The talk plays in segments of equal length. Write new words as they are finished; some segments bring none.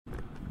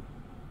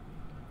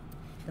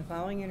The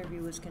following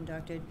interview was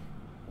conducted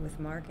with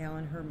Mark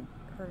Allen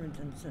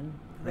Hermodson,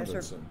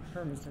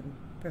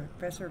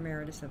 Professor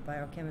Emeritus of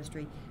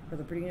Biochemistry for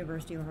the Purdue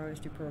University Ohio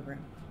History Program.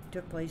 It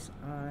took place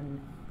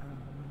on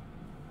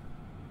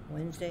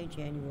Wednesday,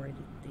 January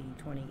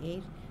the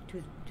 28th,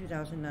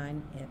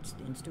 2009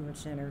 in Stewart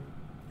Center.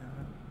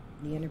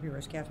 The interviewer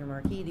is Katherine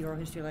Markee, the oral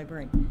history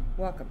librarian.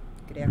 Welcome.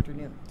 Good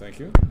afternoon. Thank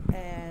you.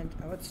 And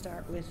let's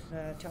start with,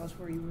 tell us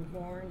where you were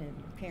born and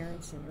your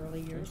parents and early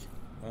years.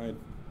 I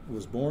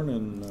was born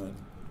in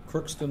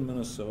Crookston,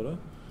 Minnesota,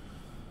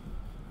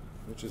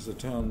 which is a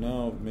town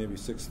now of maybe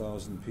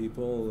 6,000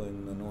 people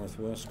in the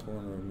northwest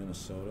corner of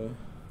Minnesota.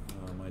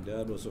 My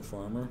dad was a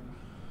farmer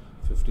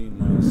 15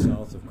 miles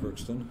south of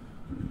Crookston.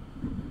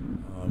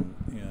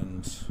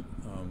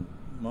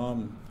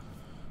 Mom,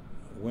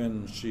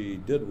 when she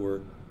did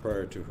work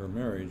prior to her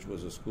marriage,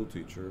 was a school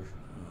teacher,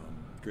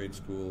 grade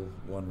school,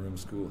 one-room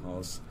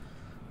schoolhouse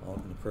out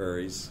in the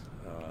prairies.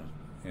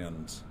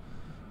 And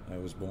I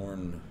was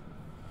born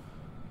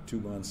 2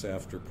 months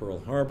after Pearl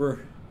Harbor,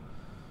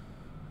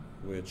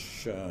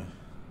 which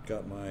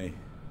got my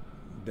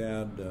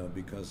dad,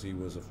 because he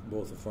was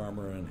both a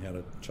farmer and had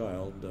a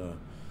child,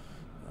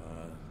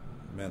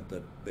 meant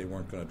that they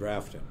weren't going to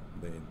draft him.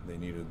 They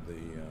needed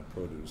the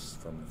produce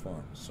from the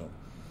farm, so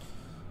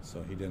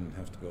he didn't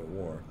have to go to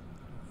war.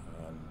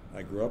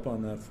 I grew up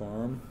on that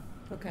farm.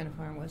 What kind of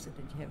farm was it?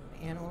 Did you have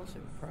animals?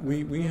 Or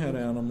we had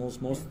animals.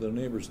 Most of the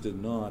neighbors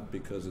did not,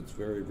 because it's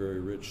very,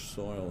 very rich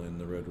soil in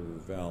the Red River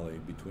Valley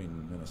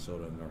between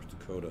Minnesota and North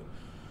Dakota.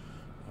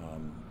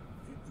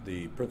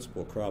 The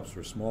principal crops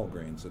were small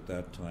grains at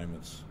that time.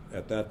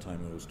 At that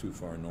time it was too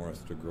far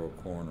north to grow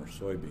corn or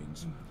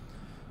soybeans.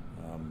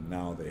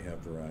 Now they have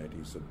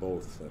varieties of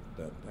both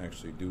that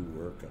actually do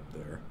work up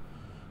there.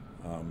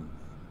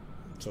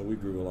 So we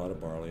grew a lot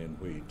of barley and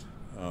wheat.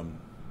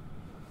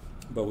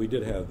 But we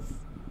did have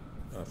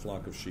a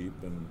flock of sheep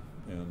and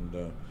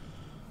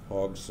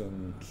hogs,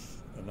 and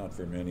not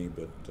very many,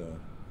 but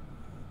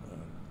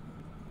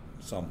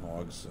some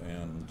hogs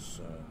and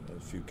a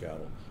few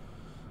cattle,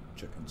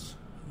 chickens.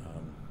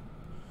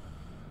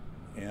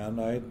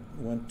 And I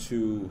went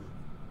to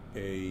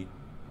a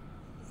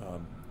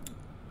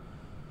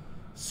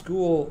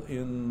school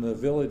in the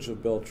village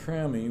of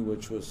Beltrami,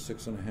 which was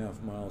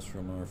 6.5 miles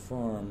from our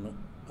farm,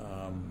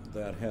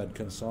 that had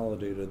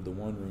consolidated the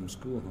one-room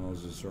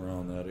schoolhouses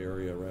around that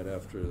area right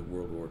after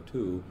World War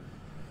II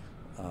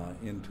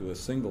into a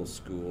single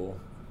school,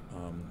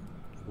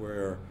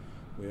 where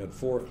we had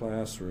 4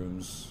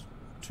 classrooms,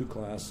 2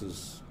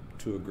 classes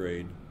to a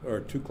grade, or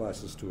 2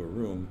 classes to a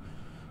room,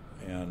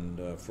 and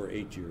for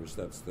 8 years.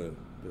 That's the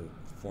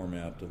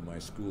format of my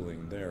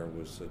schooling there,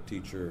 was a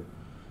teacher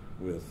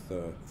with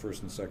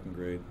 1st and 2nd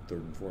grade,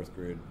 3rd and 4th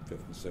grade,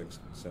 5th and 6th,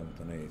 7th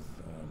and 8th.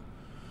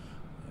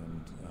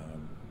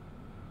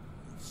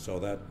 So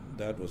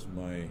that was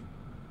my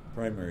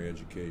primary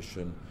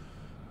education.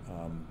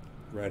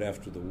 Right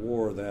after the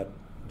war, that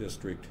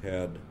district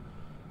had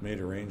made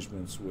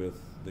arrangements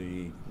with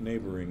the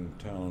neighboring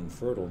town,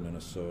 Fertile,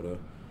 Minnesota,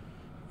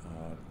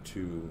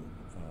 to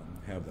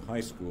have the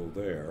high school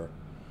there.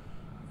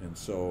 And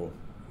so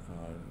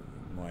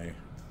my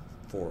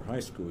 4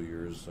 high school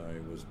years, I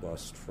was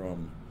bused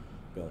from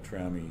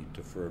Beltrami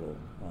to Fertile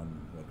on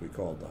what we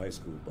called the high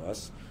school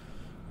bus,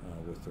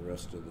 with the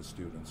rest of the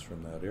students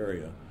from that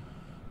area,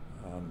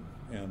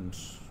 and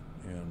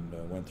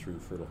went through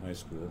Fertile High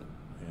School.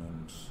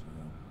 And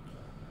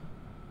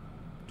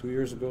 3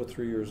 years ago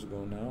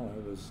now,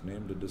 I was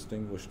named a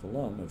distinguished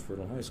alum at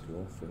Fertile High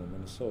School, Fertile,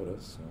 Minnesota.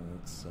 So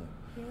it's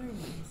very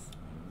nice.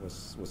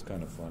 Was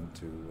kind of fun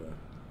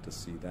to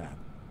see that.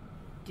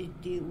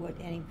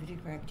 Any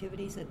particular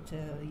activities that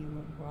you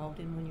were involved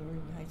in when you were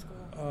in high school?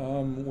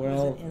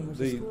 Was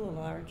the school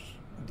large?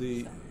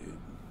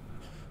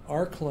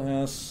 Our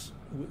class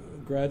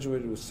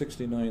graduated with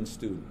 69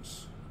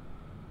 students,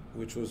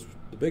 which was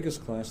the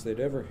biggest class they'd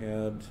ever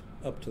had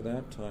up to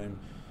that time,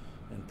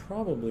 and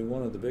probably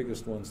one of the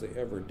biggest ones they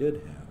ever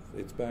did have.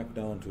 It's back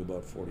down to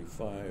about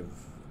 45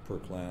 per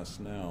class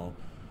now,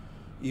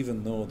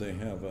 even though they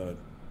have a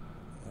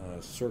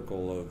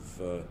circle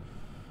of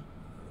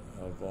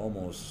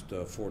almost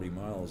 40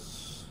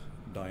 miles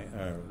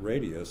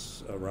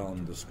radius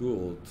around the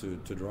school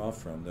to draw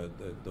from.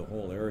 The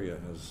whole area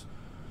has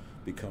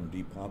become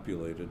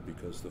depopulated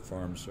because the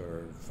farms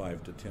are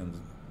 5 to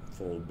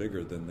 10-fold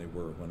bigger than they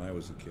were when I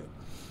was a kid.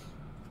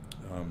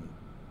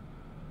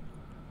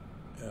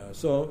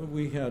 So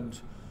we had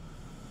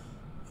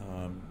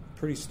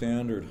pretty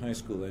standard high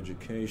school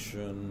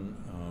education,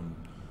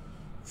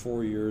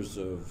 4 years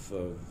of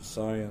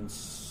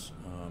science.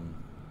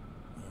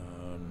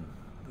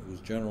 It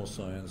was general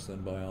science,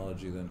 then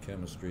biology, then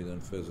chemistry, then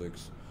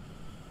physics.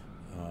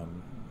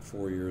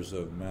 4 years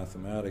of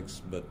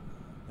mathematics, but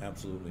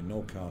absolutely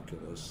no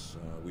calculus.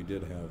 We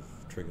did have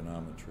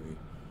trigonometry.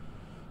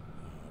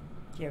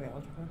 Do you have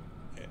algebra?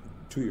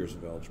 2 years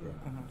of algebra.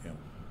 Yeah,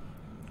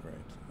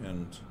 right.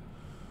 And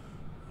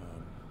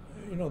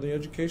the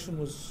education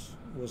was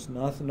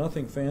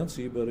nothing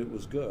fancy, but it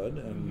was good.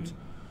 And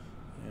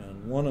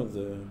one of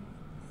the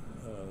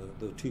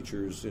the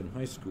teachers in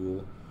high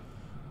school,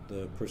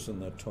 the person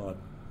that taught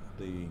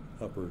the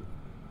upper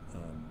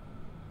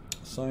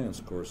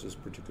science courses,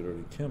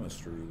 particularly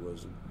chemistry,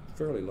 was a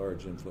fairly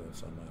large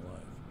influence on my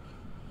life.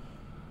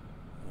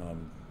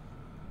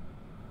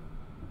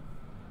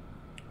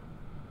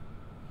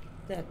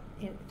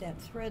 That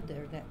thread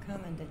there, that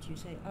comment that you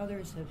say,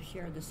 others have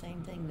shared the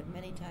same thing, that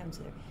many times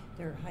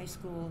their high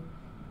school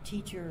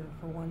teacher,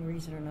 for one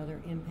reason or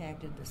another,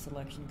 impacted the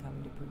selection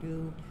coming to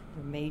Purdue,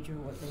 their major,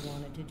 what they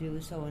wanted to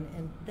do. So,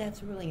 and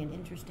that's really an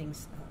interesting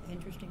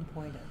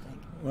point, I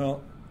think.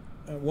 Well,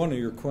 one of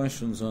your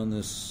questions on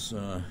this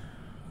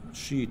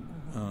sheet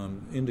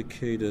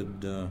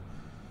indicated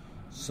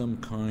some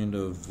kind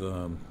of,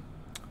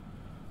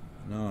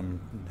 now I'm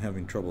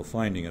having trouble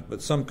finding it,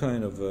 but some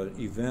kind of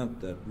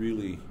event that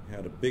really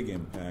had a big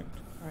impact.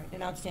 Right,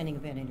 an outstanding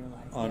event in your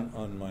life.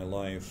 On my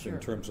life, sure, in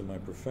terms of my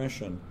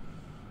profession.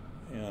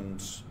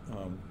 And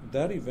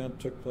that event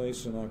took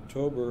place in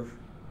October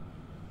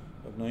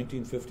of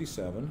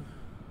 1957.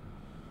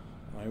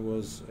 I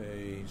was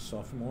a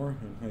sophomore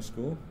in high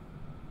school,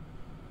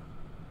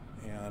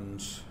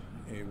 and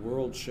a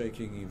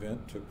world-shaking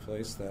event took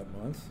place that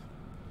month.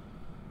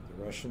 The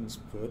Russians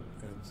put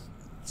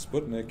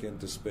Sputnik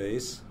into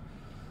space,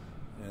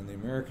 and the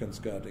Americans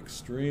got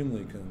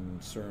extremely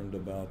concerned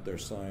about their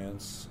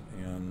science.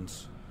 And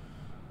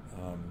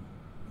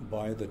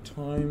by the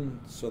time,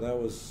 so that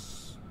was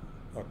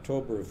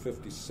October of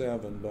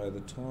 57, by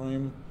the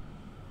time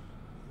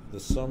the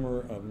summer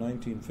of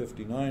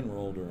 1959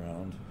 rolled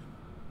around,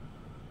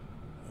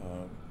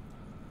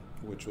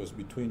 which was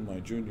between my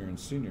junior and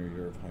senior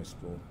year of high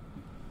school,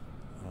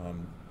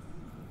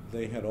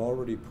 they had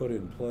already put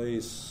in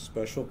place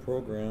special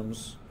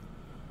programs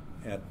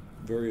at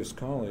various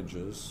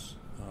colleges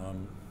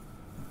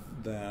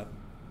that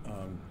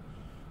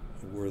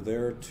were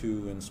there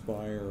to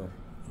inspire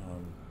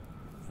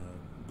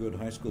good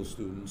high school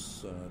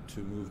students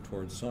to move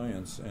towards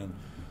science. And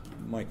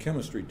my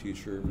chemistry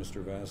teacher,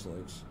 Mr.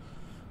 Vasliks,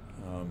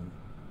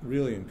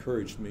 really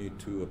encouraged me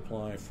to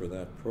apply for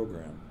that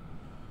program.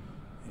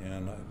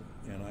 And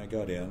I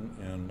got in,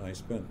 and I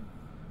spent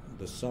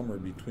the summer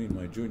between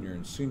my junior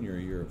and senior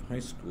year of high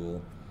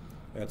school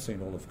at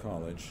St. Olaf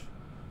College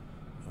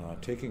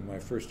taking my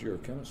first year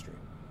of chemistry.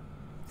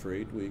 For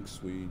 8 weeks,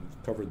 we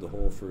covered the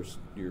whole first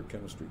year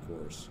chemistry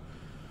course.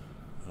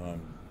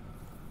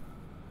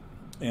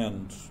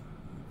 And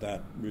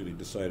that really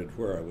decided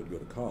where I would go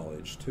to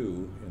college,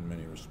 too, in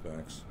many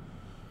respects.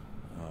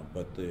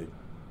 But the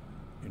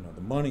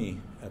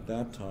money at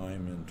that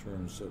time in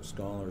terms of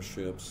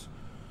scholarships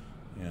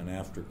and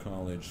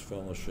after-college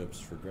fellowships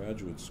for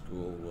graduate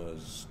school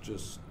was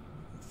just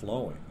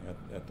flowing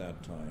at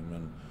that time.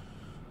 And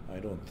I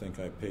don't think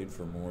I paid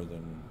for more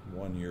than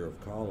 1 year of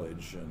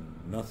college and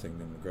nothing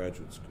in the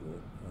graduate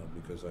school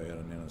because I had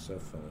an NSF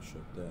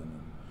fellowship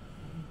then.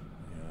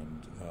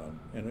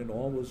 And it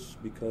all was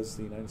because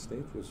the United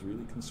States was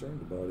really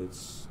concerned about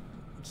its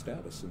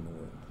status in the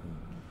world. And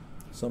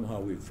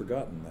somehow we've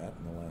forgotten that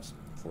in the last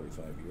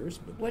 45 years.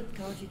 But what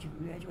college did you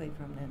graduate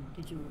from then?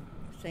 Did you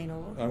St.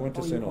 Olaf? I went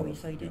to St. Olaf.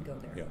 So you did go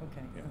there. Yeah,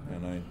 okay. yeah.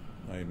 Uh-huh. And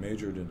I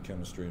majored in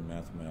chemistry and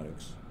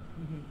mathematics,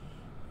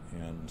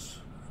 and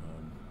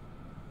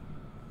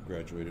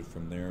graduated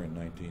from there in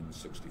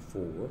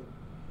 1964.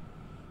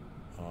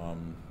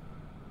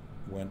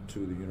 Went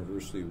to the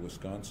University of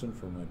Wisconsin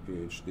for my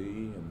PhD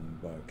in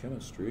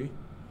biochemistry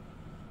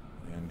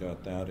and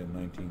got that in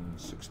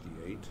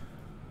 1968.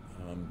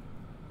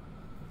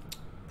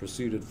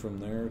 Proceeded from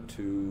there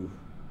to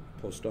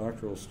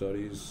postdoctoral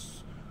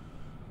studies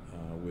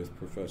with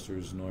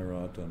Professors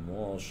Neurath and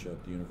Walsh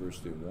at the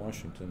University of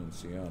Washington in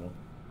Seattle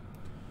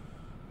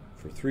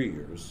for 3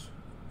 years.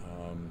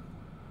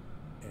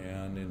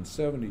 And in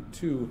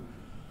 72,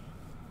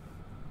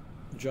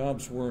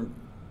 jobs weren't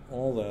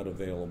all that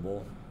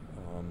available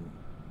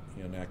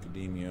in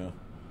academia,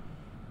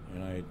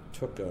 and I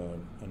took a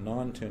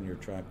non-tenure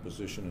track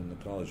position in the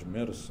College of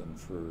Medicine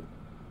for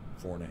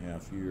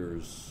 4.5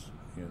 years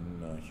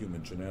in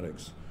human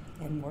genetics.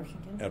 In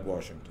Washington? At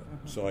Washington.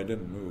 So I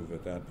didn't move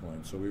at that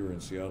point. So we were in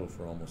Seattle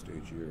for almost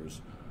 8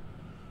 years.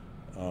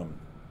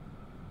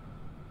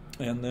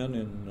 And then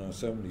in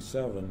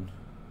 77,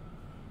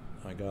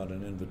 I got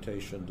an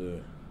invitation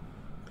to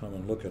come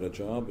and look at a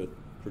job at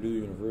Purdue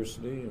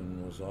University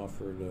and was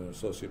offered an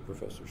associate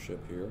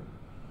professorship here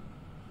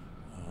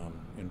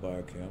in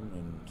biochem,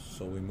 and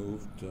so we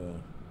moved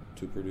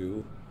to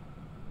Purdue.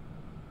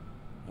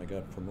 I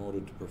got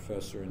promoted to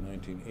professor in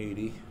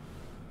 1980,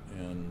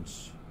 and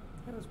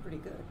that was pretty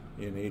good.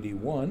 In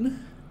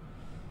 81,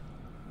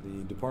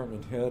 the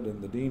department head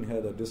and the dean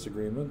had a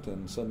disagreement,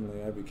 and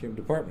suddenly I became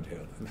department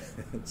head.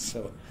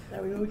 So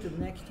now we moved to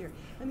the next year.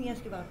 Let me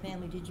ask you about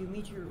family. Did you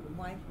meet your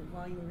wife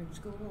while you were in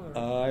school?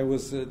 Or? I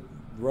was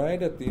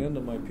right at the end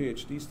of my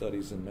PhD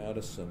studies in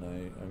Madison.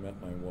 I met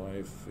my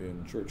wife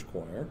in church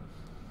choir,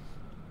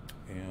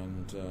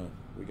 and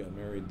we got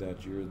married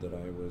that year that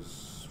I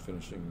was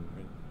finishing.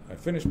 I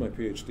finished my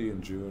PhD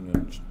in June,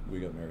 and we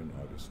got married in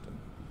August.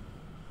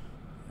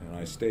 And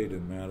I stayed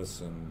in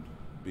Madison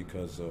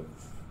because of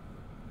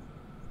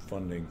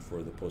funding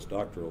for the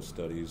postdoctoral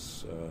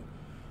studies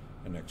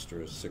an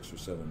extra 6 or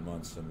 7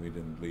 months, and we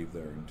didn't leave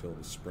there until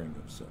the spring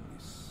of 69.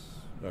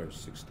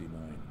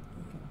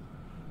 Okay.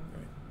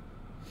 Right.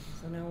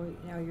 So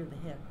now you're the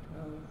head.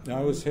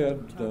 I was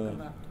head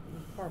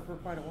for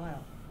quite a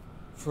while.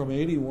 From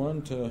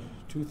 81 to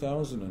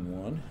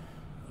 2001.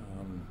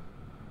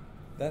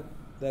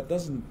 That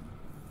doesn't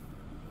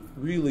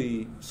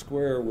really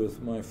square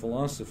with my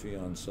philosophy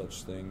on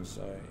such things.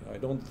 I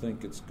don't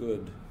think it's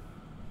good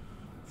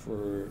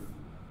for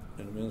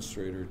an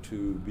administrator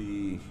to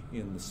be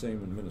in the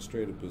same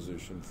administrative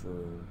position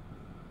for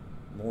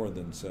more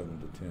than 7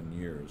 to 10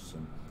 years.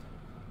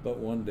 But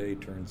one day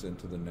turns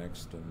into the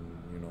next, and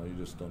you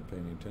just don't pay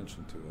any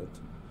attention to it.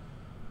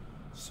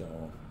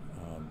 So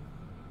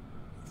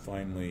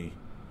finally,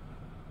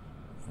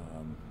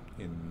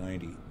 in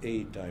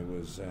 '98, I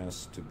was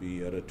asked to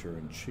be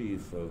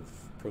editor-in-chief of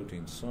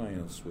Protein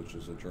Science, which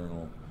is a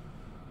journal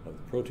of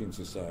the Protein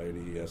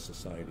Society, a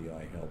society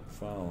I helped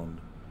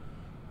found.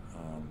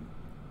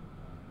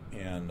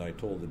 And I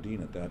told the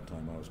dean at that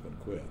time I was going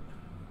to quit.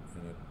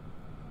 And it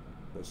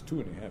was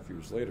 2.5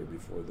 years later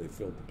before they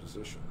filled the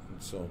position.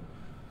 And so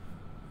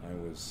I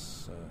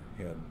was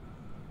had,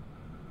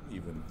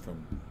 even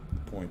from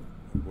the point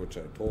at which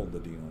I told the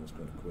dean I was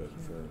going to quit,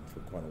 for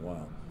quite a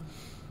while.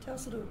 Tell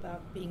us a little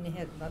about being the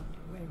head, about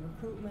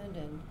recruitment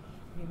and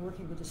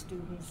working with the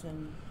students,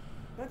 and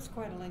that's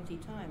quite a lengthy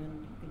time,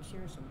 and you can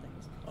share some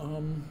things.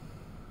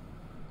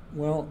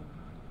 Well,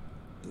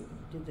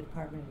 did the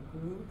department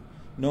improve?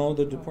 No,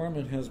 the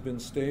department has been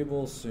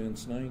stable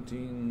since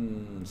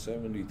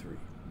 1973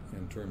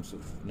 in terms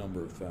of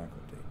number of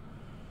faculty.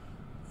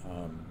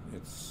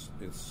 It's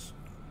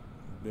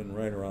been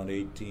right around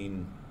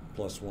 18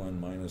 plus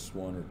 1 minus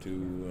 1 or 2,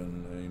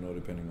 and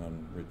depending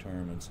on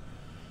retirements.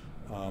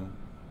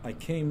 I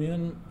came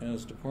in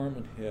as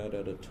department head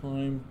at a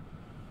time.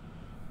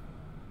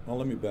 Well,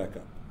 let me back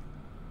up.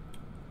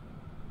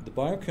 The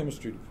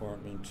biochemistry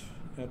department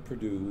at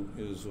Purdue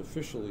is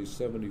officially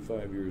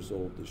 75 years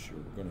old this year.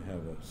 We're going to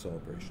have a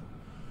celebration.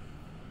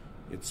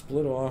 It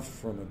split off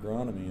from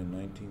agronomy in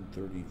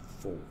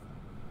 1934,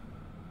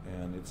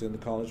 and it's in the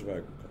College of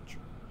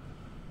Agriculture,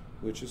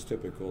 which is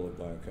typical of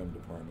biochem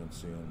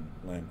departments in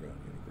land-grant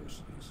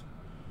universities.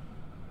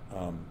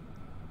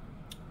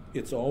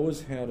 It's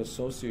always had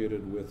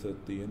associated with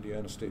it the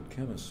Indiana State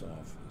Chemist's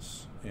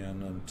office,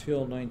 and until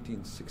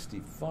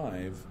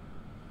 1965,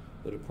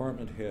 the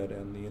department head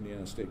and the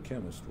Indiana State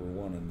Chemist were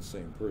one and the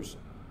same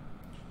person.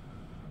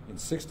 In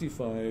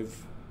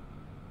 '65,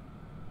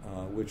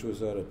 which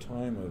was at a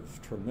time of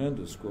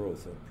tremendous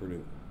growth at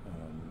Purdue,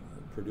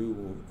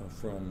 Purdue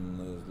from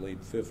the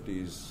late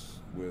 50s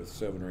with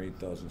 7,000 or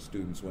 8,000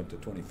 students went to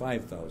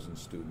 25,000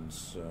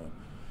 students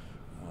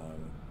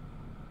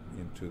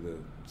into the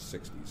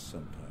 60s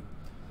sometime.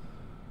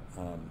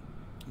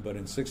 But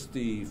in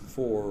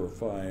 '64 or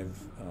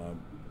 '5,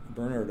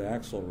 Bernard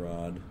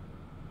Axelrod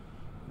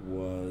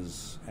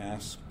was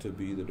asked to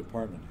be the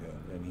department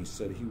head, and he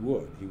said he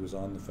would. He was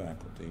on the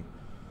faculty,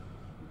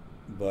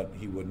 but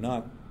he would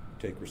not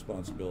take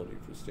responsibility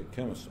for the state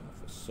chemist's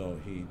office. So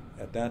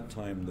at that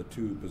time, the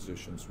two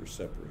positions were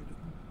separated.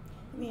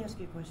 Let me ask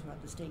you a question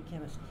about the state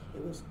chemist.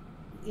 It was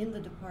in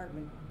the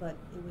department, but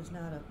it was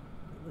not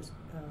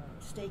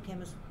state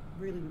chemist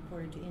really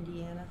reported to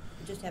Indiana.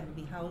 It just happened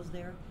to be housed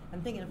there.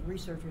 I'm thinking of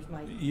researchers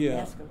might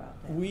ask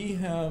about that. We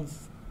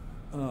have,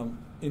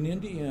 in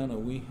Indiana,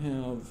 we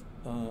have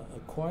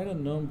quite a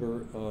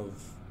number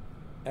of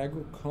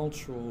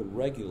agricultural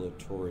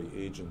regulatory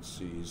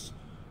agencies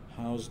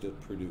housed at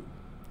Purdue.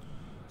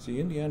 See,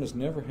 Indiana's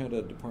never had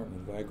a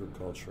Department of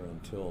Agriculture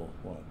until,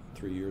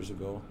 3 years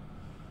ago?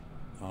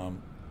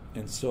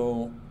 And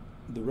so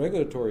the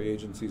regulatory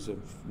agencies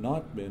have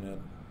not been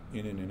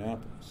in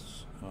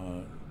Indianapolis.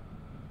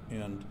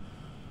 And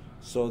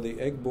so the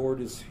Egg Board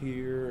is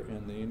here,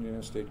 and the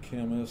Indiana State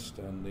Chemist,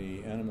 and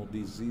the Animal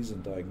Disease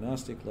and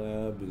Diagnostic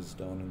Lab is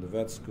down in the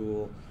vet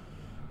school,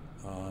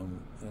 and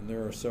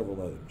there are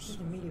several others.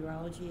 The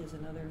meteorology is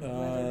another.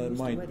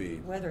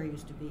 Weather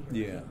used to be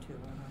here too.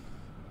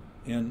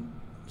 And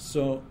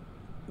so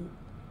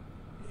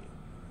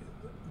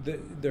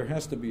there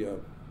has to be a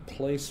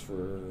place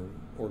for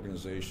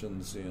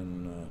organizations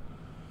in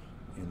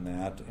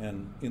that,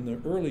 and in the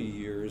early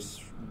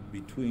years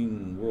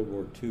between World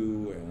War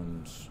II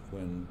and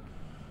when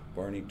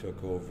Barney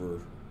took over,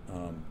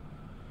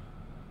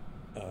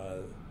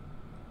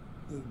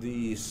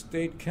 the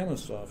state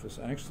chemist's office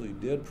actually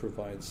did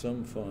provide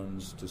some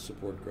funds to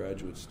support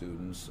graduate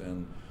students,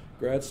 and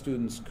grad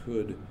students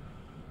could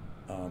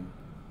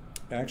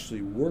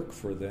actually work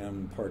for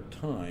them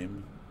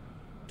part-time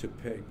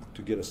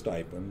to get a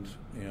stipend,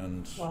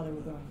 and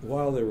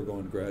while they were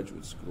going to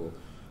graduate school.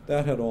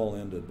 That had all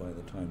ended by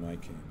the time I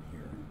came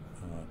here.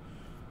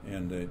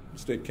 And the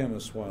state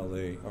chemists, while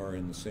they are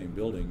in the same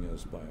building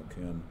as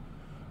biochem,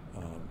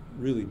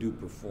 really do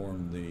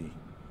perform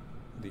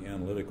the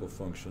analytical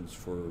functions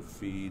for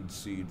feed,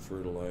 seed,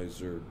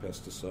 fertilizer,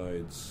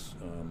 pesticides,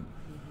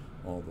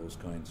 all those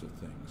kinds of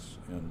things.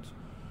 And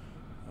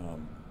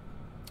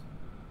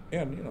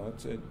And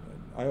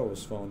I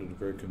always found it a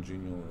very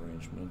congenial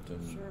arrangement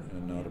and, Sure.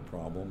 and not a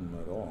problem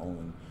at all.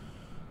 And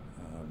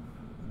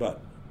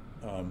but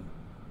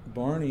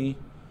Barney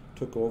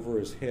took over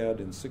as head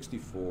in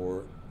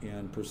 '64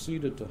 and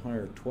proceeded to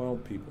hire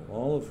 12 people,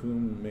 all of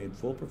whom made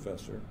full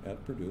professor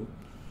at Purdue.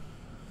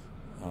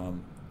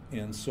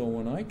 And so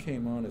when I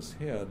came on as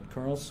head,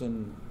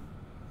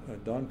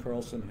 Don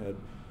Carlson had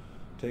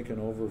taken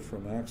over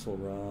from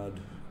Axelrod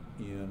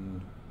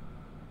in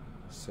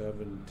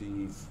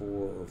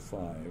 '74 or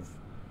 '5,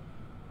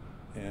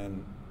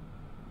 and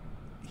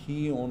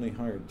he only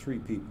hired 3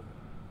 people.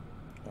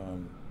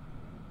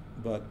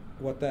 But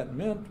what that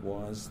meant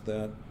was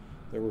that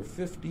there were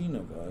 15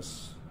 of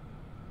us,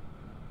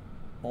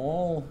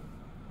 all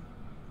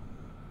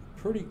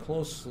pretty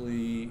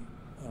closely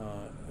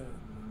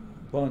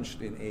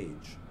bunched in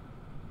age.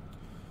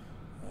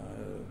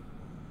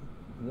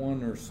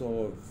 One or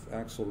so of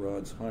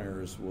Axelrod's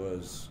hires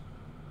was,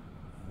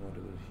 what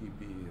would he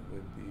be? It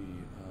would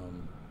be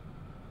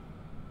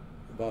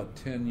about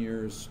 10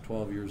 years,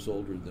 12 years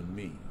older than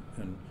me.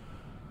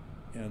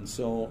 And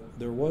so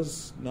there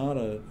was not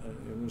it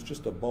was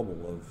just a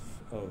bubble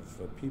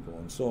of people.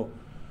 And so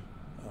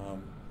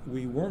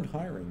we weren't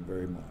hiring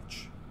very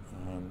much.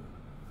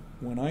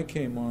 When I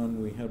came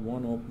on, we had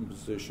one open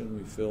position,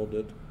 we filled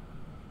it.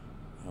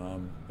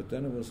 But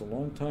then it was a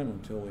long time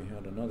until we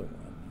had another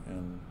one.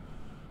 And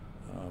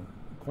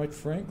quite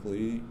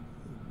frankly,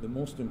 the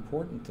most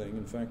important thing,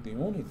 in fact, the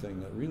only thing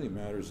that really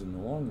matters in the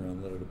long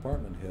run that a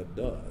department head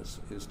does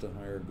is to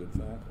hire good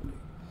faculty.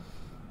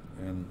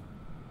 And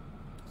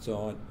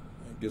so I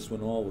guess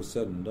when all was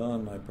said and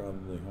done, I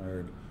probably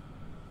hired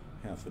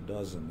half a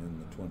dozen in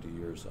the 20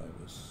 years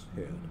I was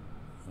head,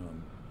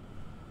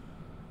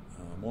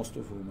 most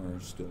of whom are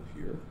still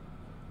here.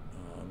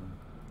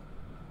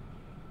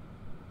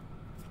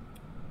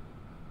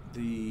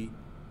 The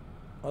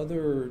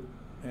other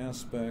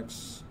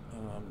aspects.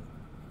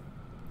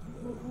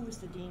 Who was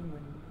the dean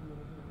when you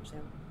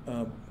were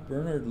here?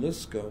 Bernard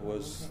Liska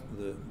was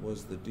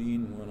the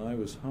dean when I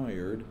was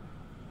hired.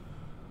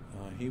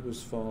 He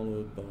was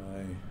followed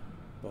by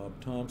Bob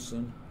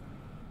Thompson,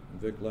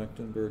 Vic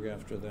Lechtenberg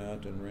after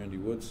that, and Randy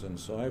Woodson.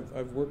 So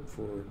I've worked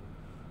for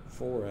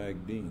 4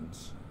 ag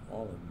deans.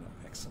 All of them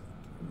are excellent.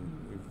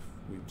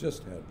 We've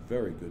just had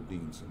very good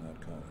deans in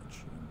that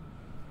college.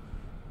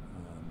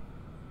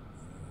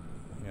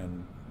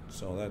 And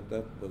so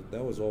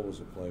that was always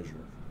a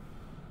pleasure.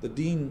 The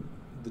dean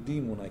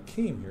when I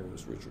came here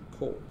was Richard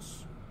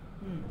Coles,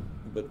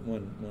 but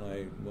when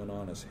I went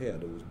on as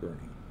head, it was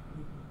Bernie.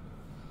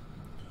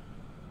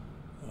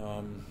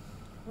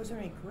 Was there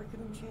any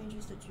curriculum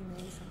changes that you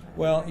made sometime?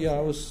 Well, yeah,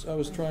 I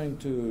was trying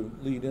to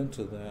lead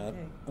into that.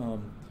 Okay.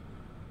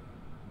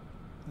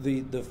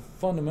 The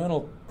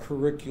fundamental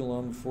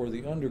curriculum for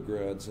the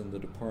undergrads in the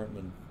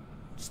department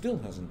still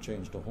hasn't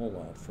changed a whole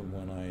lot from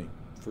when I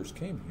first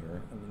came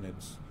here. I mean,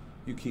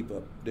 you keep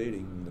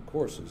updating the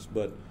courses,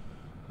 but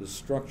the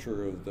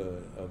structure of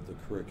the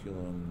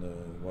curriculum,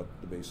 what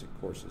the basic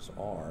courses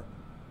are,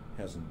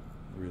 hasn't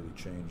really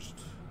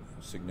changed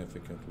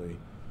significantly.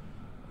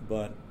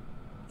 But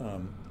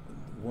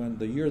when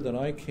the year that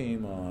I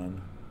came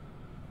on,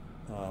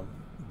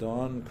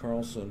 Don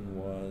Carlson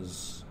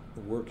was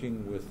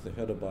working with the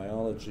head of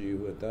biology,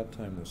 who at that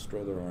time was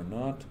Strother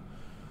Arnott,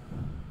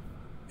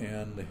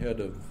 and the head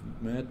of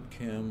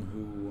MedChem,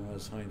 who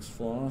was Heinz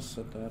Floss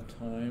at that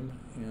time,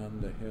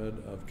 and the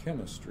head of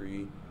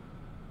chemistry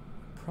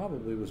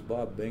probably was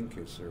Bob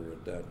Benkisser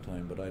at that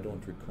time, but I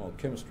don't recall.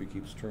 Chemistry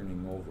keeps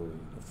turning over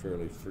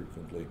fairly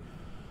frequently.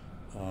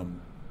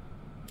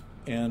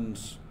 And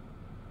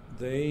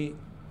they,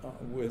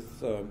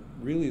 with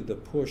really the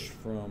push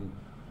from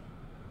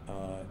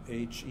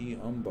H.E.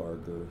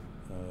 Umbarger,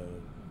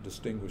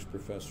 distinguished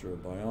professor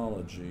of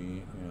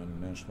biology and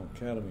National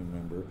Academy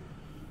member,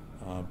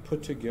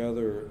 put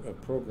together a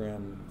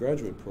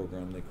graduate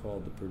program they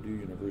called the Purdue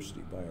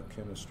University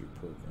Biochemistry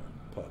Program,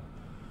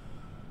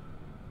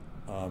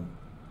 PUB,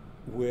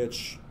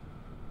 which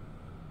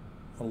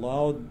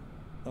allowed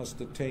us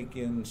to take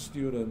in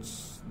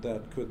students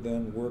that could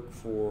then work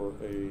for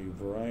a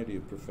variety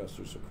of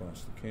professors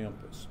across the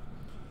campus.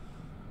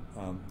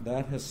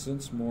 That has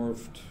since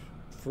morphed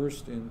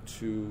first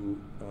into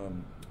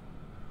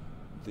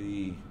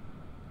the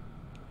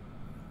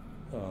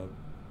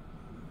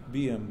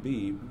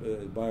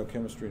BMB,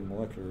 Biochemistry and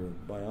Molecular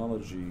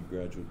Biology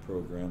graduate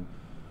program.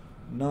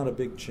 Not a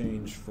big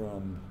change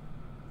from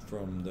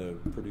the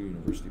Purdue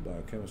University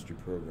Biochemistry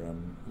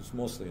program. It's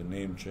mostly a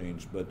name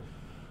change, but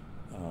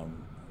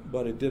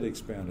it did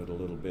expand it a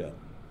little bit.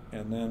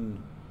 And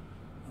then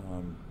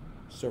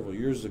several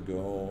years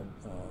ago,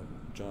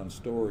 John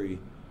Story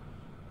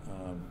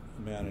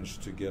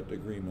managed to get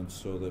agreements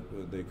so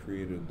that they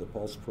created the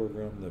PULSE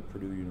program, the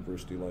Purdue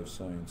University Life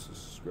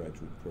Sciences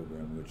graduate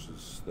program, which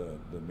is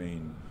the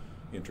main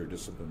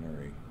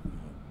interdisciplinary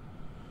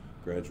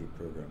graduate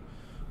program.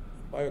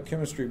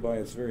 Biochemistry, by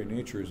its very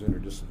nature, is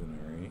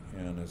interdisciplinary,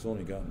 and has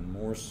only gotten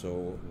more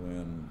so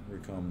when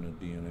recombinant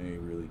DNA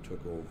really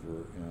took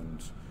over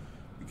and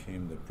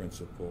became the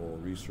principal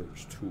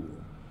research tool.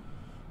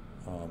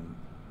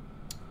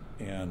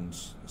 And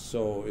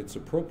so it's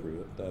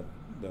appropriate that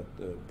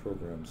the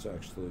programs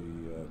actually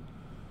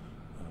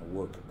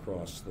work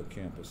across the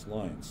campus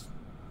lines.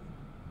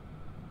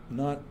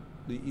 Not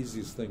the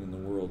easiest thing in the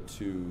world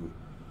to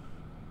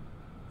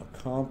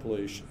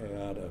accomplish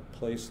at a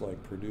place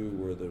like Purdue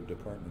where the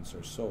departments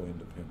are so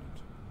independent.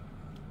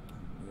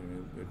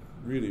 It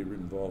really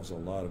involves a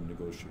lot of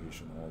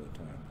negotiation all the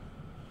time.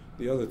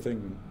 The other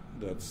thing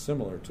that's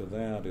similar to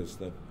that is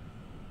that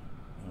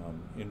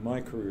in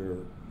my career,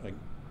 I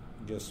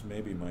guess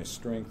maybe my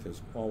strength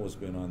has always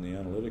been on the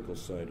analytical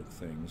side of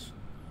things.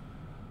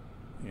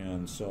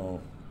 And so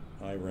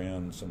I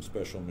ran some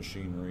special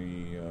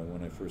machinery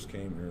when I first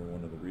came here.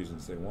 One of the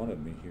reasons they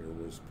wanted me here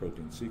was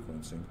protein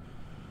sequencing.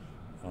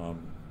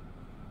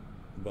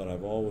 But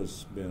I've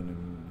always been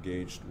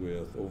engaged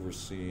with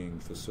overseeing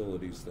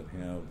facilities that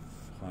have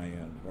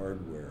high-end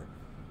hardware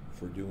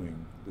for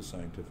doing the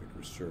scientific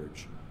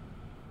research.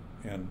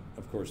 And,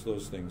 of course,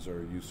 those things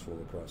are useful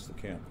across the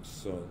campus.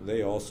 So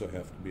they also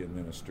have to be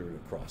administered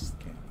across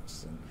the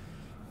campus. And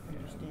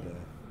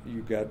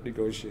you've got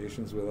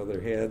negotiations with other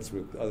heads,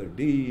 with other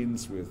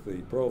deans, with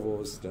the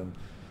provost, and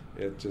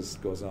it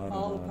just goes on all and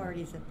on. All the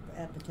parties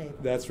at the table.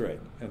 That's right.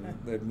 And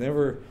they've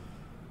never,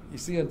 you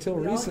see, until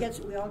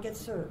recently. We all get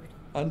served.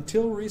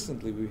 Until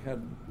recently, we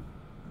had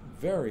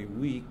very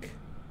weak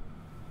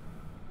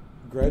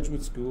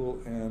graduate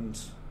school and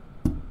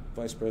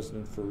vice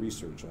president for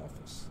research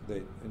office.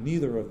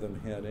 Neither of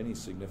them had any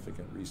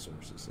significant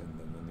resources in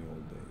them in the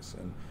old days.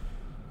 And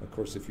of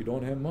course, if you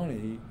don't have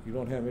money, you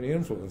don't have any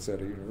influence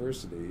at a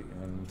university.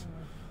 And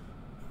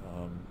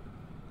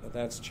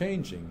that's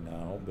changing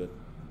now.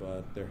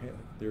 But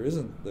there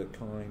isn't the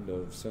kind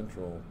of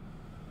central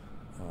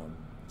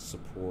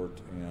support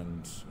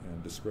and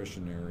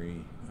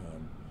discretionary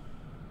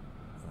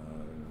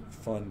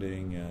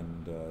funding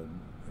and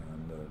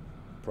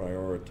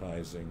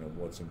prioritizing of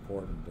what's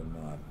important and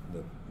not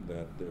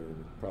that there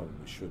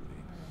probably should be.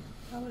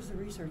 How was the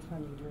research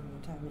funding during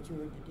the time that you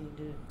were the dean?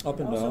 Did it up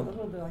and also down. A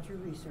little bit about your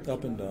research.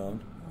 Up and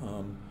down.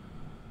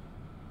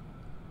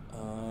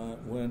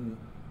 When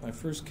I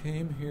first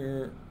came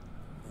here,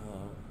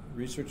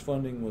 research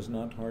funding was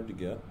not hard to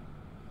get.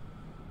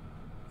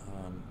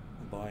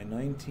 By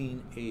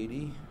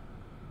 1980,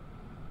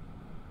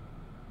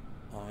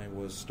 I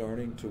was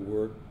starting to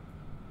work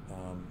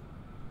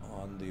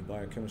on the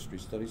biochemistry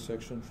study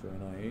section for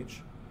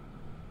NIH.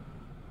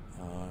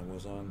 I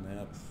was on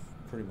that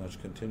pretty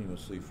much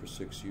continuously for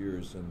 6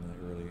 years in the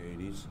early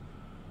 80s.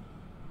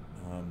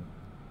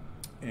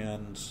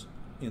 And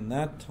in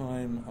that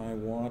time, I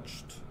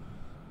watched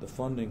the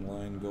funding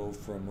line go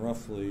from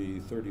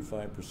roughly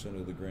 35%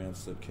 of the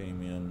grants that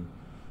came in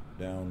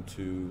down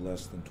to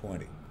less than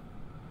 20.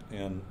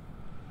 And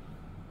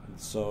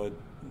so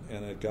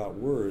it got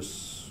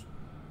worse.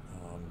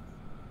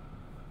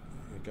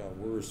 It got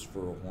worse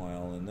for a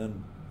while, and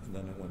then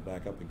it went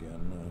back up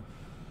again.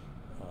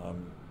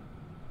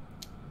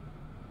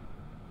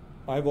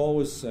 I've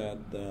always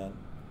said that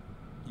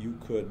you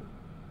could,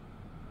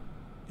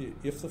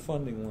 if the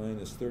funding line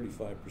is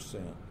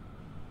 35%,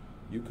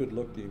 you could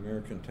look the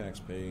American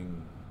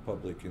taxpaying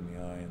public in the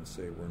eye and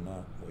say, we're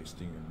not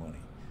wasting your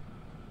money.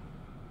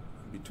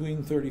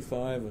 Between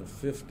 35 and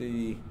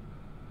 50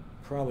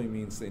 probably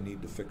means they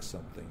need to fix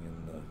something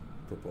in the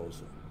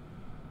proposal.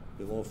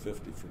 Below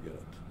 50, forget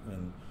it.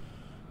 And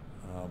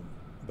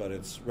but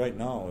it's right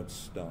now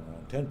it's down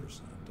around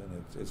 10%,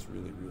 and it's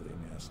really, really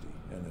nasty,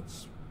 and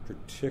it's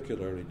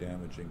particularly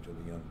damaging to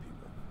the young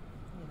people.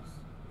 Yes.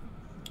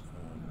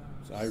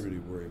 So I really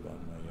worry about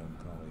my young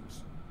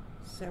colleagues.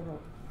 Several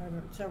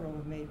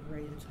have made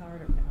grades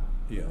harder now.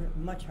 Yeah.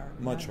 Much harder.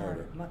 Much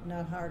harder.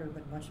 Not harder,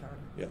 but much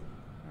harder. Yeah.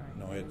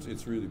 All right. No,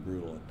 it's really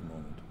brutal at the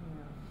moment.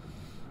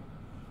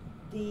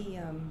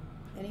 Yeah.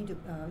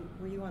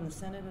 Were you on the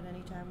Senate at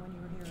any time when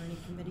you were here, or any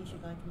committees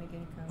you'd like to make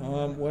any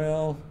comment?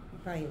 Well, you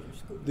probably had your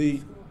school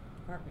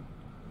department.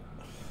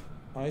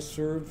 I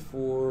served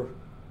for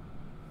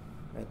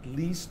at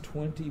least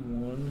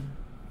 21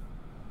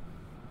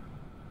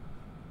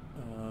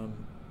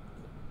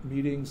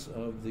 meetings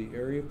of the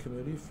area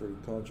committee for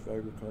College of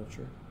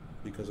Agriculture,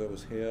 because I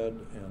was head,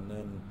 and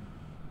then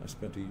I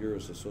spent a year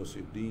as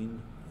associate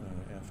dean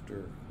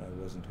after I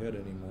wasn't head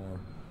anymore,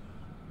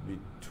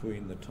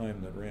 between the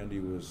time that Randy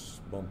was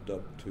bumped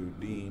up to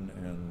dean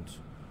and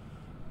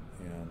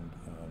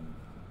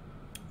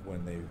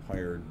when they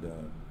hired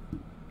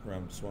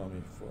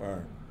Ramaswamy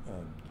for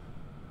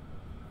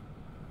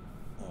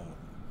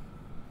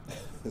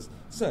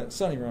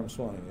Sonny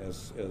Ramaswamy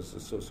as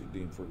associate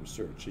dean for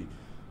research.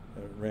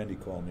 Randy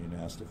called me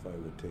and asked if I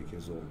would take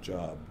his old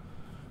job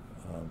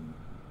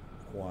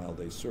while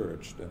they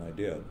searched, and I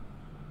did.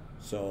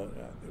 So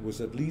it was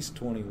at least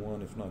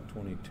 21, if not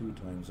 22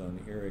 times on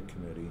the area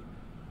committee.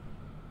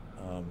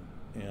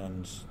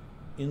 And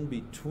in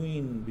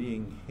between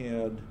being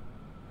head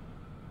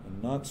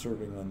and not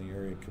serving on the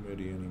area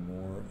committee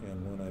anymore,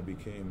 and when I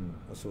became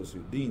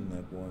associate dean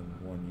that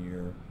one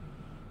year,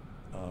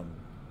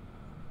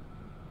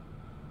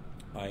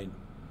 I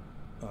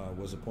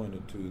was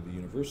appointed to the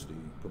University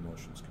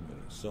Promotions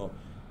Committee. So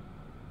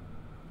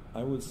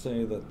I would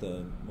say that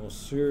the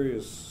most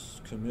serious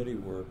committee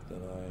work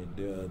that I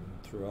did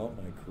throughout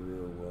my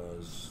career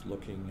was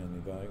looking and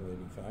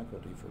evaluating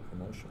faculty for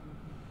promotion.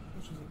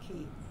 Which is a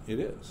key. It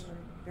is.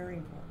 Very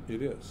important.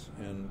 It is.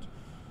 And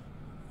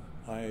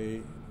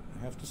I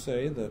have to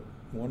say that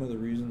one of the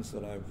reasons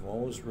that I've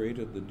always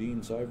rated the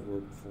deans I've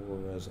worked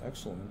for as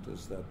excellent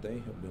is that they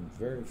have been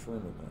very firm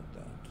about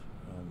that.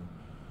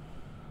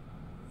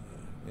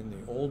 In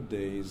the old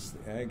days,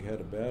 the Ag had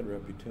a bad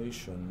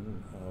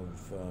reputation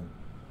of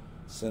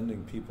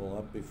sending people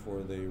up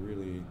before they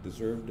really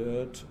deserved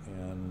it,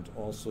 and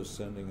also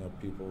sending up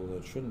people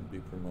that shouldn't be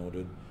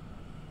promoted.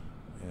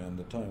 And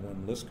the time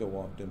when Liska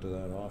walked into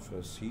that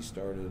office, he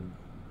started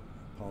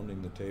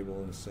pounding the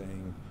table and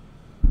saying,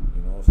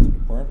 you know, if the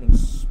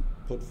department's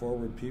put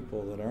forward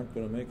people that aren't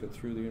going to make it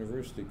through the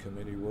university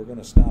committee, we're going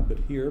to stop it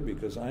here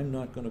because I'm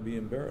not going to be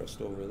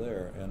embarrassed over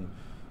there. And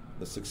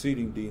the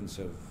succeeding deans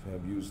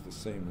have used the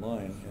same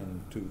line,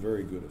 and to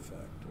very good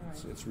effect.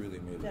 Right. It's really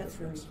made a That's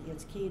difference. very key.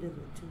 It's key to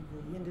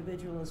the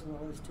individual as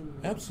well as to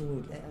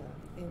Absolutely.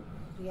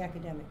 The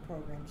academic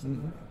programs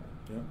and whatever.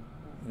 Yeah.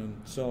 Right.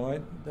 And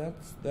so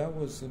that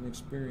was an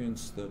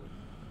experience that,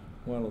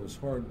 while it was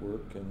hard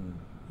work and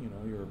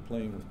you're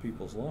playing with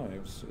people's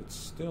lives, it's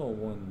still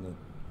one that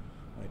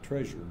I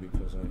treasure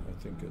because I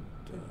think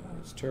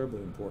it's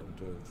terribly important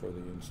for the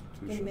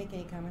institution. Can you make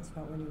any comments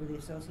about when you were the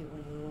associate,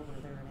 when you were over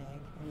there in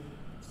Ag?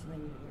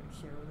 Something you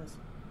share with us?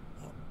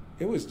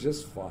 It was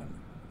just fun.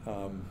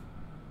 Kind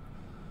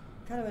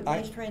of a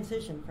nice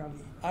transition from.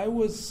 I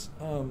was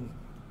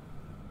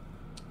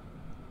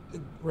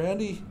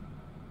Randy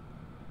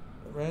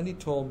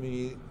told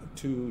me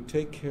to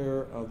take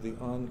care of the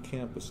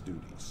on-campus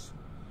duties.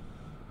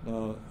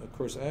 Now, of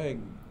course, Ag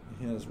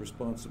has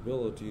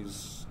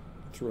responsibilities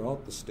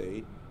throughout the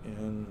state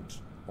and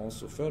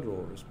also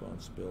federal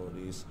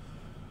responsibilities,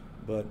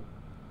 but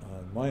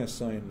my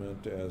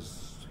assignment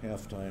as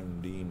half-time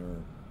dean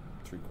or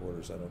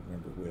three-quarters, I don't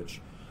remember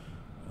which,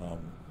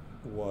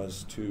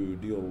 was to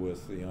deal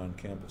with the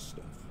on-campus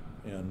stuff,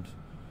 and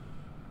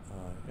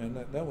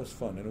that was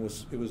fun, and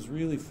it was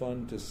really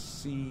fun to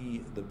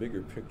see the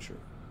bigger picture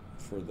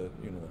for the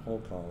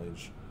whole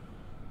college.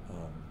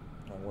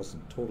 I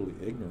wasn't totally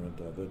ignorant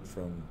of it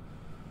from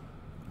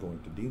going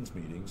to dean's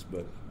meetings,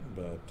 but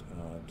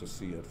to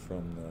see it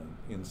from the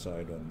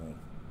inside on the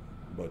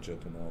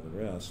budget and all the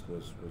rest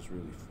was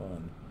really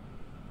fun.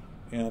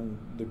 And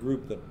the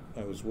group that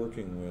I was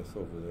working with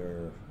over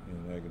there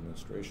in Ag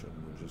administration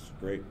were just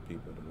great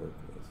people to work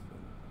with,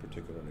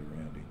 particularly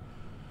Randy.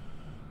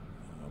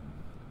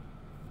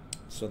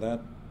 So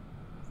that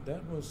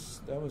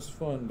was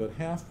fun. But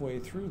halfway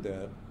through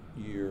that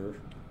year,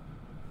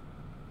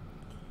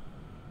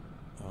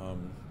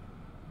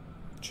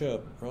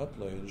 Chip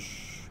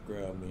Rutledge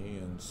grabbed me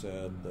and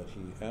said that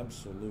he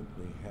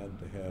absolutely had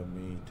to have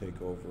me take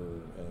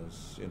over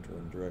as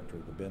interim director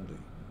of the Bindley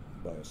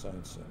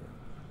Bioscience Center.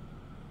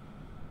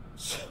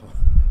 So,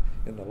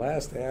 in the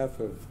last half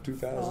of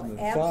 2005,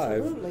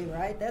 absolutely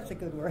right. That's a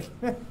good word.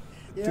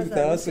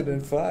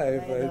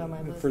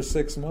 2005, for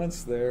 6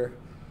 months there,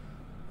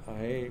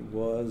 I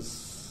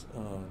was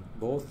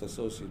both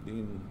associate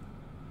dean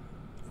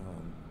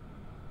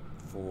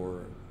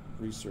for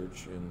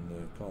research in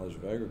the College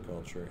of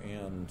Agriculture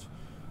and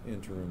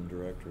interim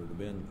director of the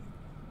Bindley.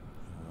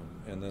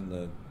 And then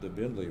the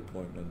Bindley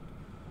appointment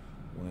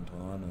went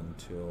on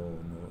until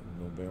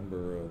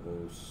November of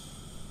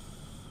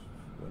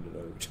when did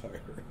I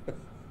retire?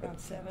 About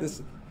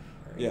 7.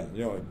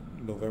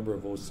 November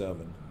of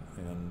 07,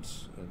 and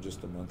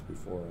just 2 months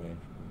before I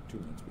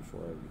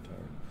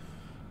retired.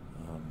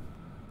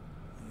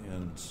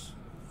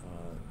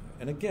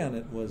 And again,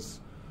 it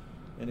was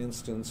an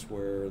instance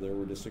where there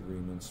were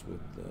disagreements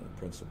with the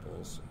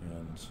principals,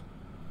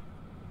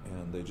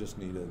 and they just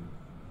needed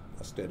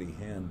a steady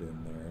hand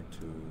in there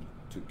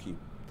to keep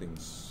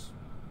things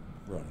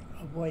running.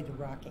 Avoid the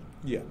rocking.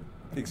 Yeah,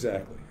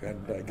 exactly.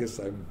 And I guess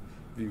I'm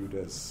viewed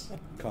as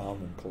calm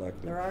and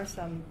collected. There are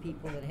some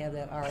people that have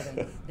that art,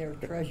 and they're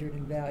treasured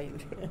and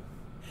valued.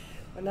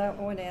 But now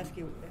I want to ask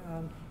you,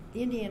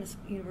 the Indiana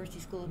University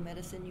School of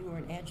Medicine, you were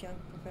an adjunct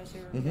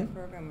professor in that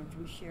program. Would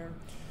you share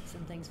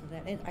some things with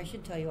that? And I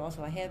should tell you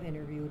also, I have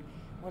interviewed,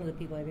 one of the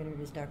people I've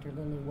interviewed is Dr.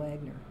 Lindley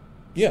Wagner.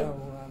 Yeah, so,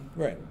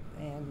 right.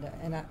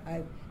 And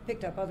I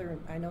picked up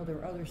I know there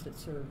were others that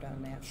served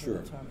on that, so sure.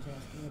 that's why I was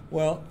asking you.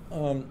 Well,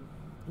 and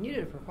you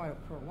did it for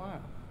a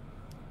while.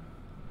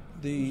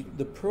 The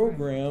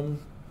program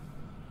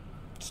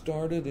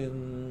started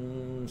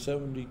in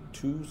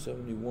 72,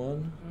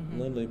 71.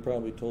 Lindley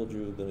probably told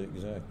you the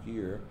exact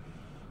year.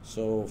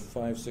 So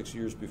 5-6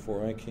 years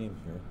before I came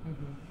here.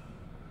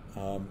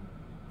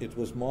 It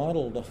was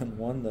modeled on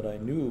one that I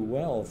knew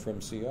well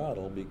from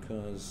Seattle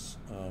because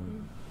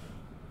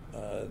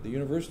the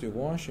University of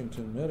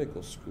Washington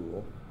Medical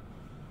School,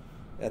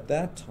 at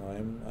that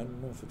time, I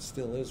don't know if it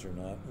still is or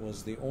not,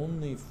 was the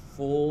only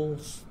full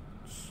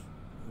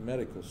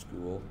medical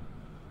school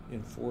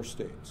in 4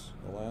 states: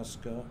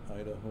 Alaska,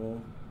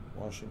 Idaho,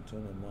 Washington,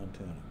 and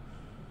Montana.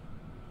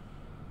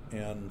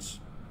 And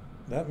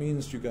that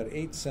means you've got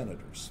 8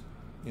 senators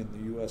in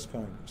the U.S.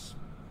 Congress,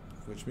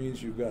 which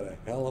means you've got a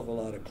hell of a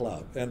lot of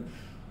clout. And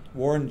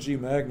Warren G.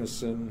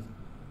 Magnuson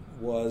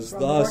was From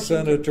the Washington.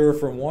 senator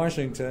from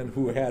Washington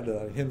who had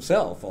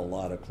himself a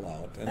lot of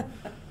clout. And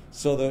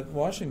so the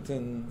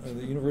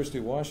University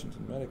of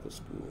Washington Medical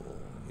School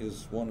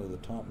is one of the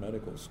top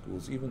medical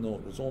schools, even though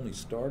it was only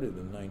started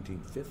in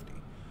 1950.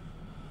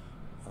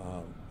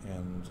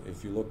 And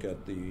if you look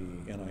at the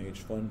NIH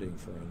funding,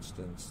 for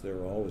instance,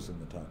 they're always in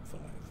the top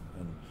 5.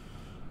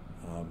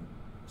 And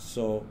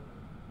so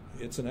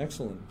it's an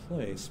excellent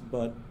place,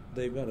 but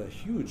they've got a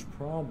huge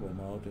problem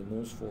out in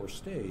those 4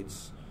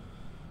 states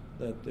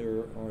that there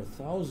are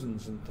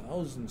thousands and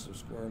thousands of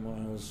square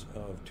miles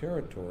of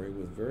territory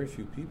with very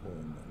few people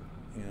in them.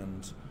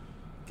 And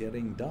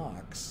getting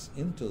docs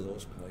into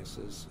those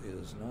places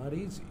is not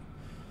easy.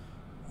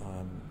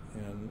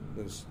 And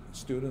the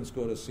students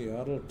go to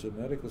Seattle to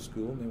medical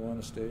school and they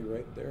want to stay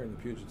right there in the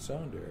Puget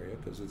Sound area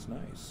because it's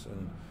nice,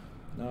 and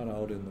not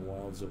out in the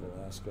wilds of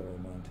Alaska or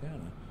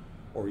Montana,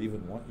 or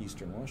even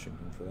eastern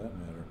Washington for that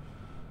matter.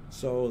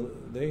 So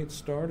they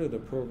started a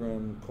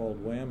program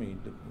called WAMI,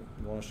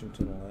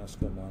 Washington,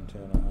 Alaska,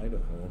 Montana,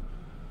 Idaho,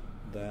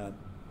 that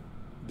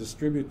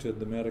distributed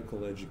the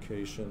medical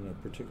education,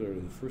 particularly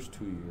the first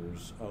 2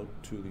 years, out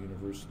to the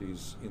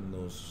universities in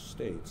those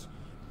states.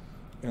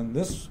 And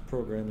this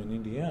program in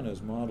Indiana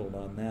is modeled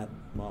on that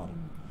model.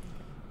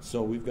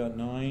 So we've got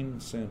 9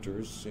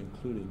 centers,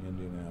 including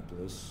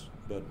Indianapolis,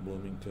 but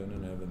Bloomington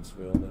and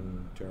Evansville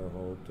and Terre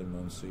Haute and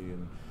Muncie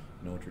and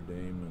Notre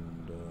Dame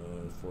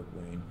and Fort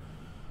Wayne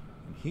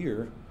and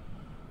here.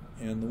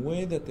 And the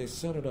way that they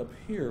set it up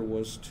here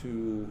was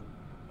to,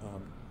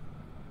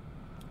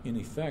 in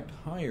effect,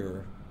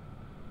 hire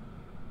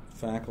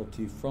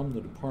faculty from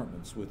the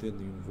departments within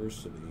the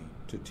university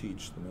to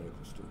teach the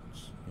medical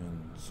students.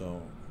 And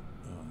so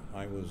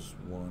I was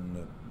one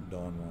that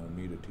Don wanted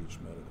me to teach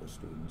medical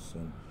students,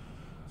 and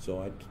so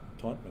I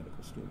taught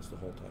medical students the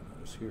whole time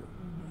I was here.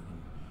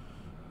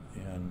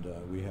 And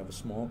we have a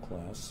small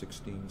class,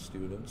 16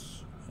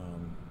 students,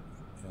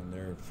 and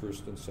their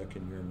first and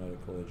second year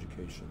medical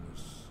education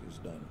is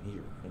done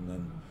here, and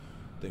then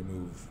they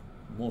move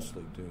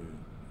mostly to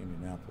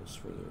Indianapolis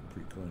for their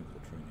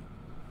preclinical training.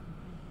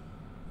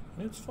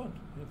 And it's fun.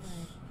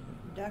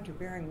 Dr.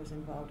 Bering was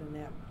involved in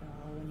that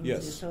when he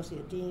was the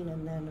associate dean,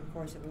 and then of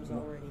course it was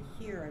already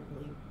here, I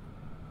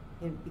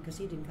believe, because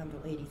he didn't come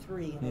till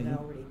 '83, and it had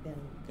already been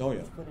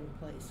put in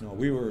place. No,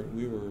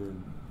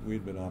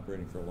 we'd been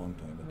operating for a long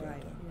time at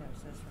that time.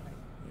 Yes, that's right.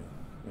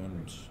 Yeah,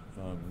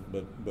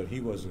 and but he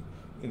was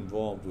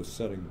involved with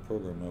setting the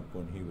program up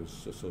when he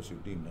was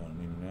associate dean down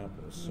in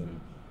Indianapolis,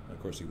 and of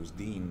course he was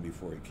dean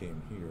before he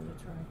came here.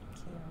 That's right.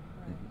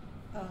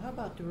 Yeah, right. How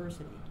about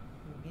diversity?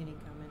 Any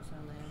comments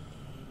on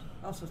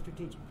that? Also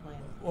strategic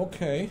planning.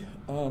 Okay,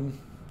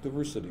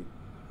 diversity.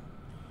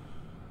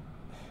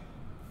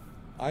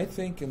 I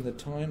think in the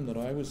time that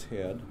I was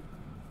head,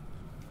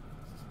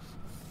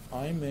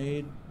 I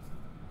made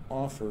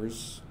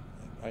offers.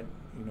 I'd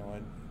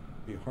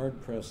be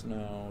hard pressed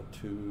now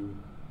to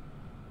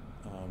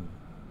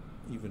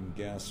even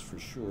guess for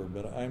sure,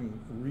 but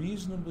I'm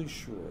reasonably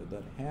sure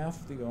that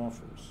half the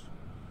offers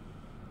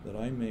that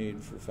I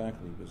made for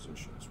faculty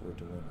positions were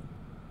to women,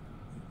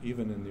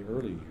 even in the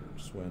early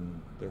years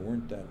when there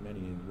weren't that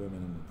many women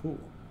in the pool.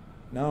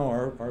 Now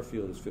our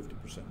field is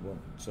 50%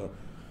 women, so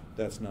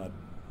that's not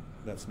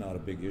a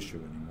big issue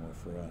anymore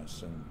for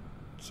us, and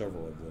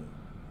several of the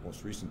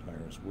most recent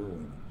hires were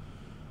women.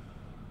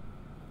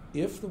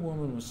 If the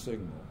woman was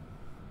single,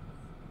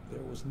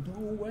 there was no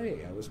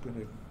way I was going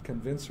to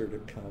convince her to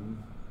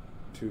come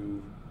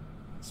to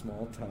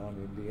small town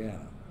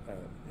Indiana.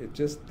 It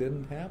just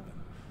didn't happen.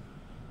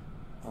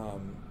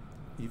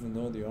 Even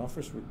though the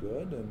offers were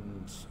good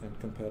and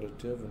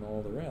competitive and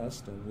all the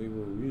rest, and we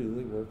were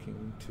really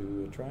working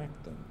to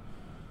attract them.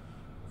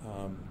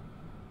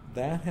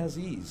 That has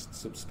eased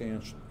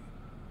substantially.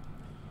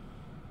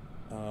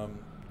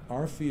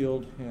 Our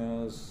field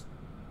has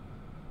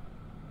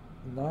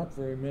not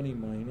very many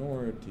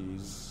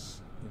minorities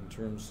in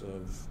terms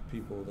of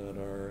people that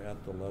are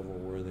at the level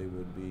where they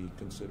would be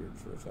considered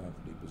for a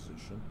faculty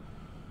position.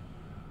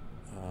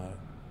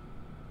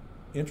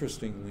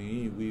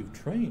 Interestingly, we've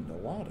trained a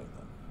lot of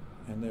them,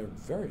 and they're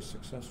very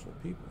successful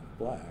people,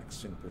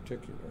 blacks in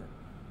particular.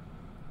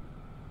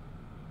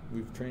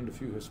 We've trained a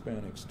few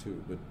Hispanics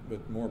too,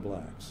 but more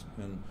blacks.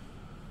 And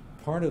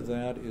part of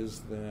that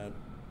is that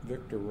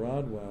Victor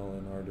Rodwell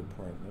in our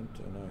department,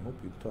 and I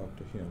hope you've talked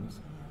to him.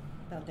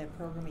 About that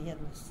program he had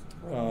in this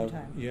for a long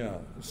time. Yeah,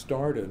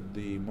 started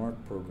the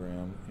Mark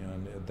program,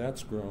 and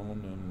that's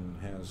grown and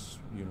has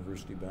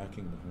university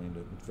backing behind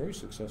it. It's a very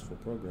successful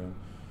program.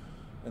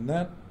 And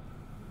that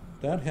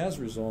has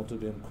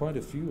resulted in quite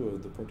a few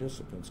of the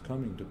participants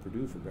coming to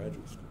Purdue for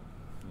graduate school.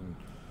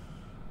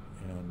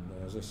 And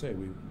as I say,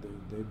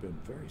 they've been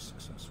very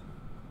successful.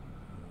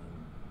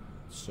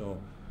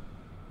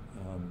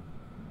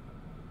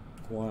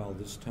 While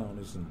this town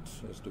isn't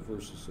as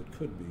diverse as it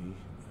could be,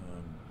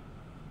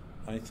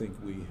 I think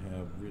we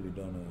have really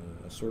done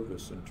a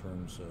service in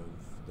terms of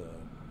the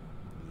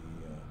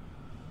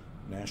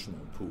national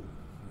pool.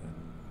 And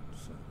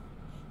so.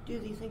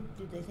 Did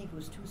they think it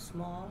was too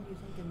small, you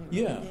think, in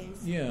the early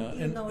days? Yeah,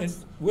 Even though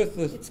and with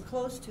the it's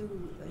close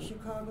to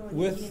Chicago and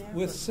with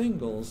Indianapolis.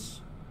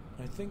 singles,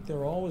 I think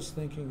they're always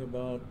thinking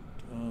about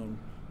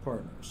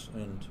partners,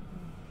 and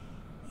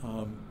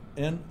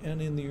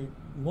in the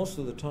most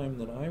of the time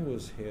that I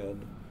was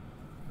head,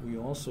 we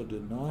also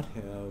did not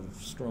have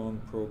strong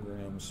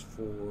programs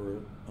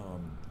for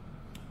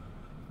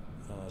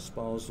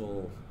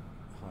spousal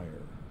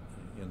hire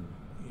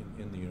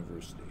in the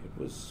university. It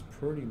was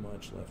pretty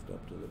much left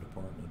up to the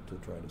department to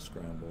try to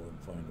scramble and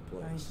find a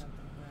place.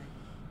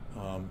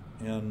 Right.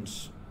 And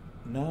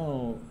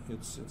now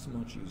it's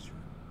much easier,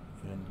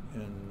 and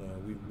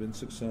we've been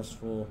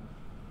successful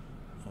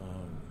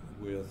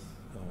with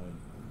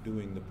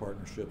doing the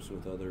partnerships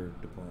with other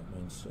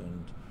departments,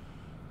 and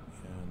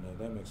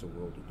that makes a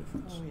world of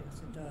difference. Oh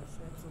yes, it does,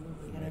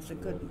 absolutely, and it's a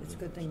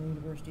good thing the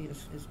university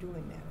is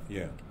doing that.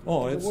 Yeah.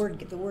 The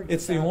word.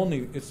 It's the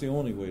only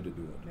way to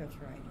do it. That's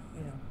right.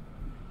 Yeah.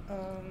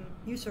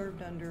 You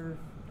served under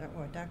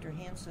Dr.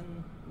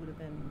 Hansen would have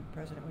been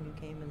president when you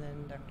came, and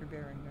then Dr.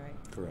 Bering, right?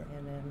 Correct.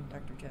 And then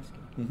Dr.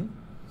 Jeske. Mm-hmm.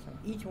 So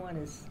each one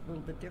is a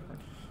little bit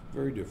different.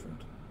 Very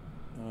different.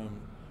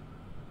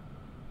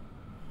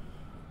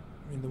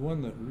 The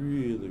one that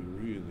really,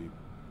 really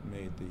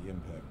made the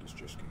impact is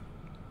Jeske.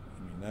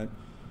 That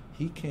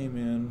he came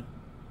in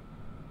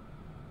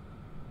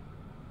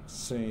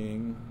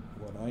saying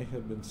what I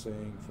have been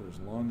saying for as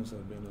long as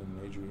I've been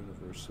in major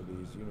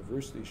universities.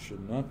 Universities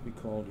should not be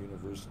called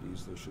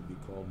universities, they should be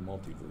called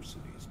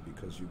multiversities,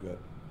 because you've got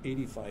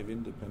 85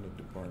 independent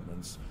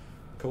departments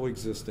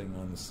coexisting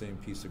on the same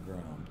piece of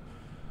ground,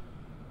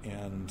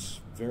 and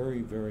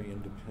very, very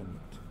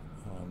independent.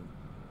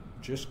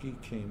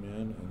 Jeske came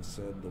in and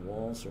said the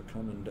walls are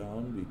coming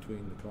down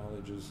between the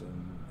colleges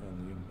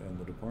and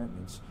the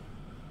departments,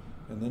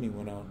 and then he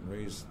went out and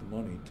raised the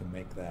money to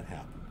make that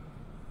happen.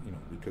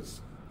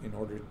 Because in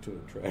order to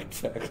attract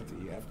faculty,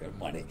 you have to have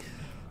money,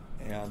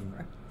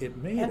 and it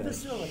made a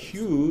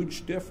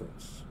huge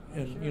difference.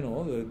 And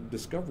sure. The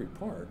discovery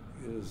part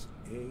is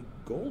a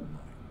gold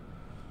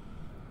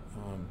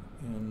mine,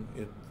 and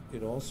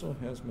it also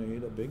has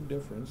made a big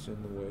difference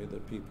in the way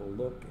that people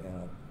look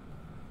at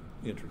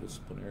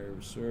interdisciplinary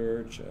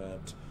research,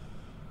 at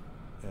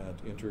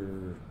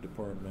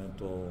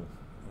interdepartmental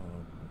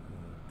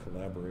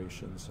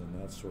collaborations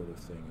and that sort of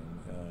thing.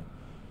 And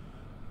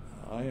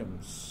I am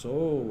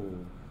so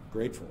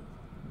grateful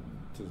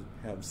to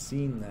have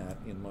seen that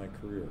in my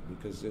career,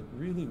 because it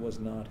really was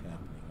not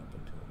happening up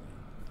until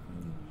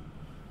then.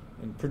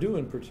 And Purdue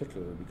in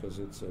particular, because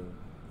it's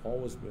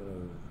always been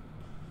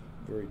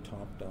a very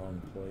top-down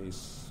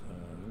place.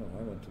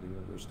 I went to the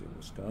University of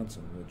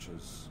Wisconsin, which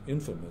is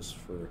infamous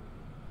for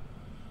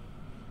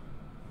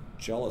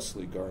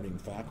jealously guarding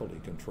faculty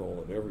control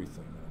of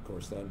everything. And of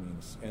course, that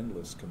means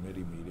endless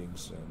committee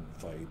meetings and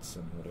fights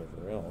and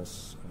whatever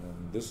else.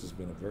 And this has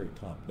been a very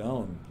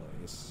top-down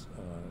place,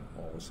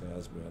 always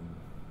has been.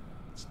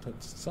 To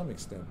some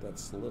extent,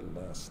 that's a little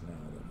less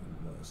now than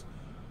it was.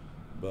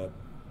 But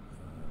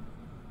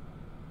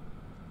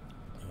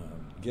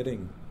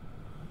getting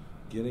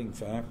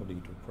faculty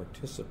to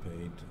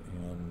participate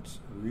and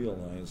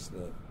realize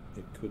that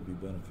it could be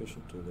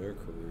beneficial to their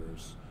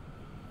careers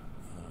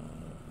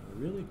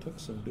really took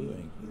some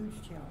doing.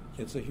 Huge challenge.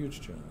 It's a huge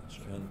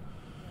challenge, and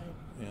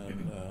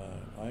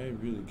I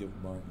really give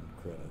Martin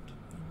credit.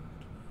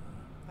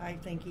 I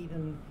think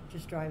even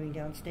just driving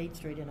down State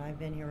Street, and I've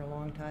been here a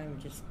long time,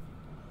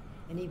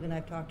 and even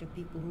I've talked to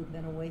people who've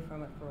been away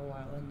from it for a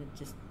while, and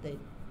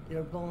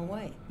they're blown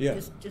away. Yeah.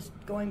 Just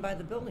going by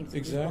the buildings, they're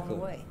Exactly. just blown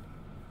away.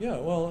 Yeah,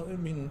 well,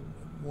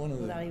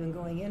 without even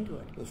going into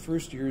it. The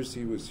first years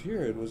he was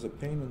here, it was a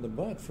pain in the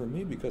butt for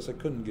me because I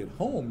couldn't get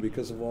home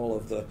because of all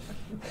of the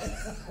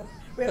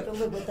We have to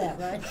live with that,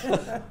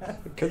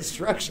 right?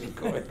 construction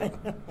going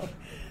on.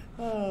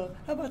 Oh,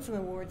 how about some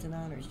awards and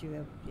honors? Do you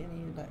have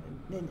any of that?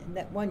 And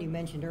that one you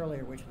mentioned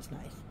earlier, which was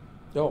nice.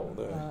 Oh,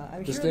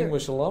 the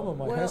Distinguished Alum of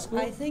my high school?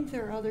 I think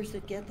there are others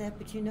that get that,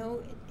 but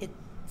it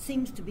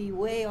seems to be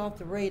way off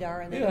the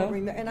radar, and they Yeah, don't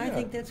remember. And I yeah.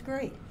 think that's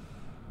great.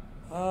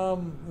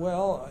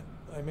 Well,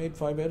 I made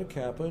Phi Beta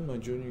Kappa in my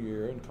junior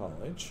year in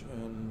college,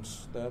 and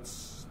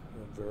that's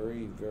a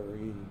very,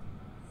 very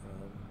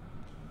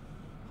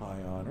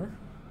high honor.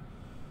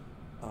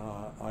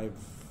 I've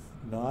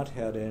not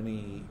had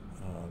any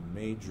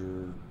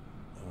major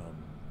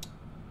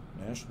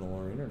national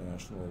or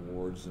international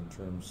awards in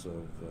terms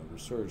of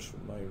research.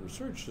 My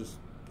research is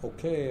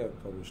okay.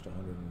 I've published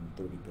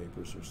 130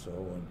 papers or so,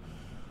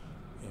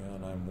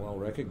 and I'm well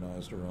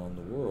recognized around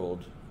the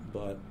world,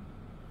 but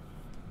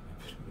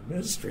I've been an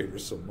administrator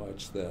so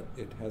much that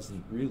it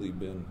hasn't really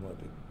been what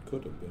it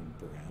could have been,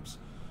 perhaps.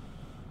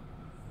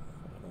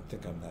 I don't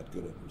think I'm that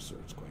good at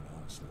research, quite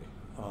honestly.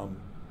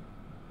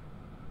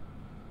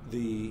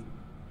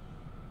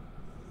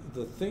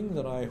 The thing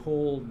that I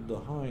hold the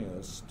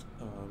highest,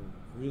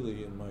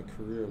 really, in my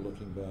career,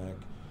 looking back,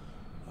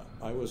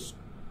 I was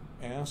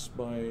asked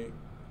by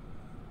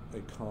a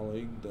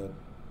colleague that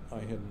I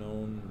had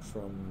known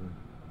from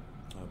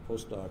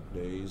postdoc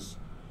days.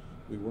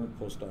 We weren't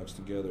postdocs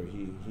together.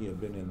 He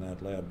had been in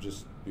that lab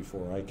just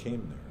before I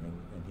came there,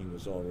 and he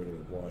was already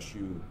at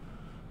WashU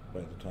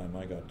by the time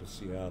I got to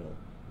Seattle.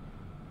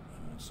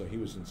 So he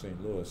was in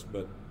St. Louis,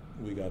 but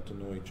we got to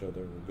know each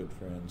other. We're good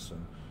friends,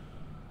 and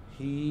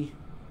he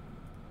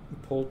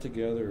pulled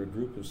together a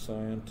group of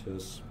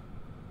scientists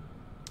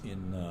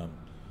in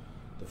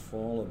the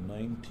fall of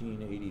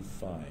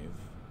 1985,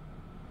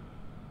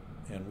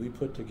 and we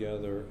put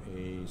together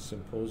a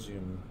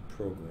symposium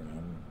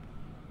program.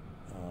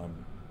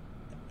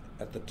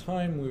 At the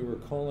time, we were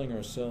calling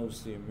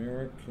ourselves the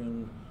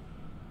American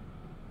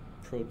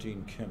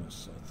Protein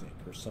Chemists, I think,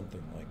 or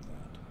something like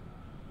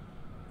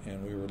that.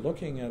 And we were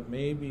looking at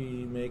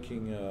maybe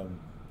making a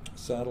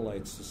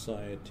satellite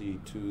society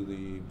to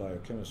the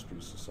Biochemistry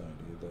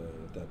Society.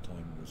 At that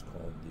time, it was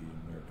called the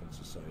American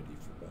Society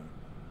for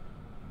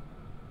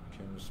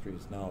Biochemistry.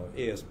 It's now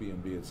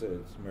ASBMB. It's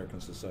American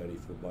Society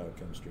for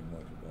Biochemistry and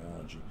Molecular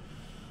Biology.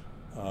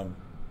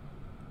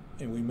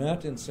 And we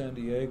met in San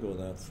Diego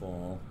that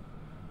fall,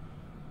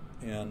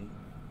 and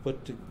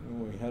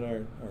we had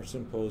our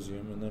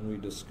symposium, and then we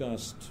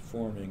discussed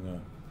forming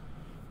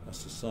a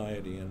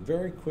society. And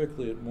very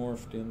quickly it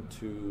morphed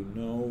into,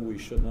 no, we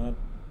should not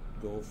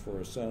go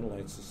for a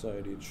satellite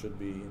society. It should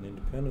be an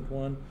independent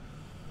one.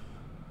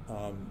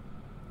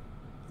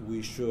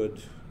 We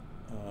should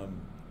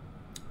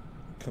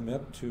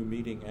commit to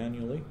meeting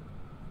annually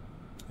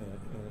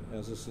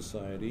as a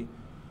society.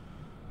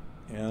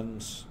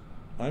 And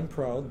I'm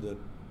proud that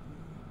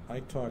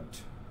I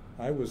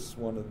was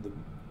one of the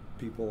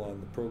people on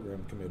the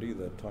program committee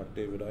that talked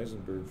David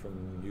Eisenberg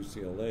from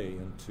UCLA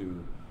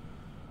into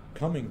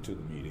coming to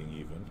the meeting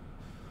even.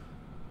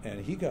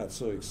 And he got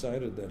so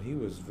excited that he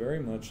was very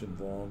much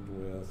involved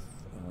with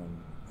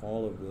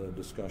all of the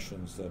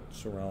discussions that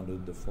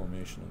surrounded the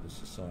formation of the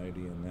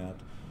society and that.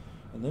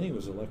 And then he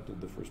was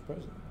elected the first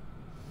president.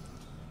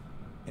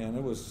 And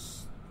that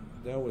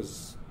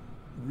was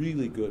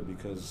really good,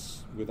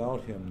 because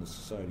without him the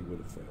society would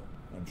have failed,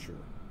 I'm sure.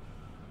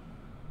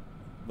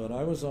 But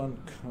I was on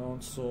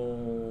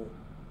council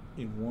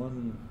in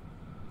one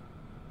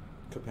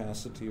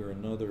capacity or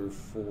another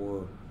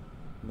for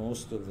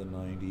most of the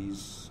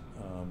 90s.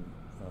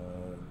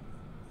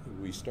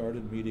 We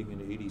started meeting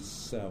in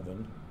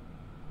 87.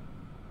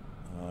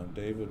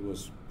 David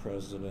was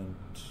president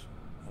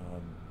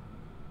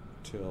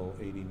till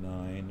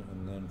 89,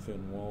 and then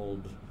Finn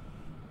Wold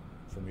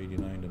from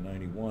 89 to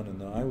 91, and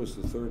then I was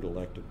the third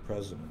elected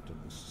president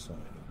of the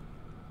society.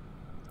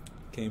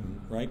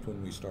 Came right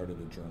when we started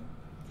a journal,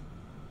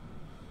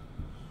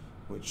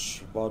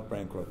 which about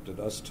bankrupted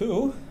us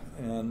too,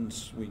 and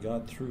we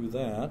got through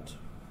that,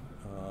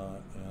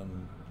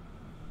 and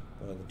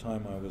by the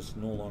time I was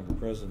no longer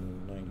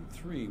president in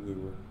 93, we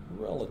were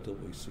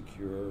relatively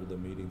secure. The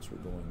meetings were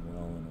going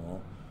well and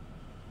all.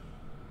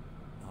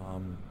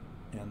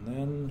 And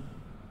then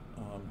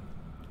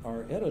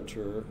our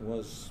editor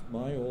was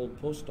my old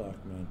postdoc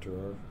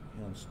mentor,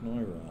 Hans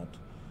Neurath,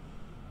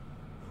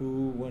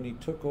 who, when he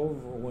took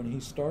over, when he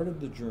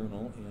started the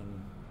journal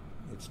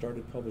it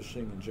started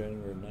publishing in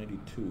January of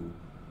 92,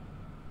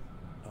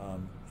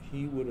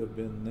 he would have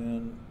been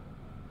then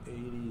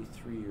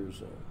 83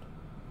 years old.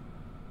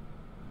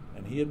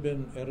 And he had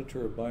been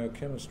editor of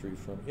biochemistry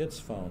from its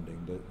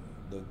founding,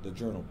 the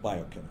journal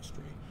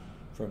Biochemistry,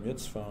 from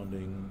its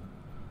founding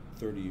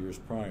 30 years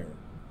prior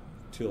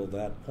till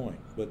that point.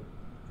 But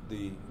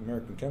the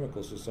American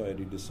Chemical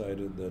Society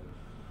decided that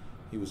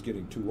he was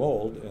getting too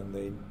old, and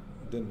they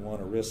didn't want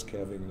to risk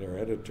having their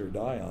editor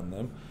die on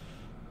them,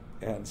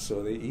 and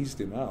so they eased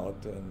him out,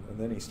 and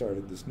then he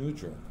started this new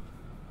journal.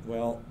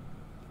 Well,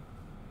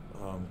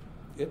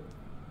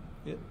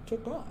 it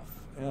took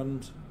off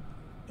and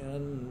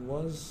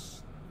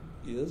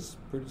is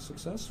pretty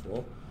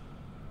successful,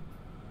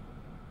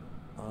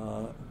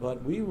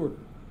 but we were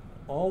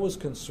always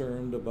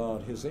concerned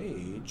about his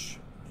age,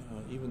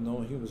 even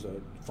though he was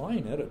a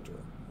fine editor.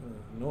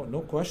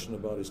 No question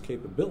about his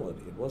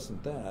capability. It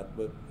wasn't that,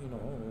 but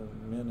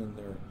men in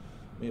their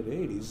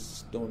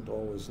mid-80s don't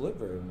always live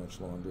very much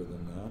longer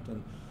than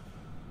that,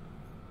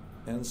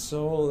 and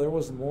so there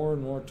was more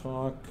and more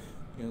talk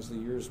as the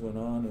years went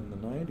on in the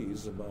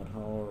 90s about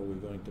how are we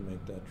going to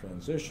make that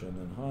transition.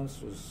 And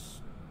Hans was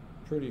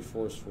a pretty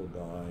forceful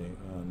guy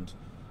and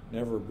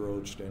never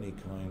broached any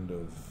kind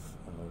of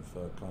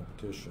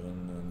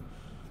competition,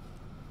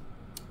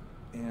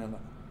 and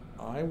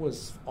I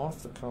was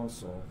off the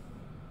council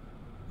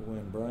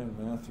when Brian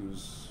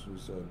Matthews,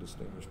 who's a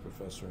distinguished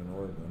professor in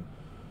Oregon,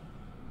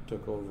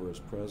 took over as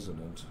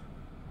president,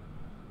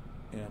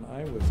 and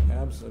I was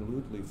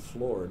absolutely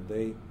floored.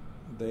 They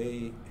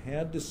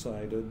had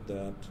decided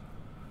that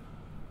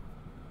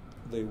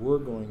they were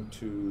going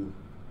to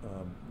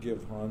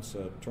give Hans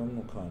a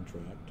terminal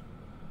contract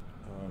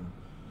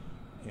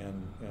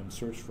and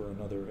search for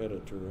another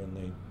editor,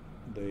 and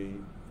they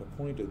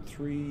appointed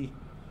 3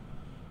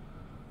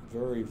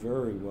 very,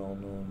 very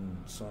well-known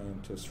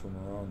scientists from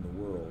around the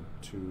world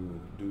to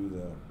do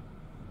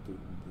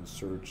the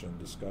search and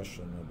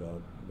discussion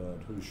about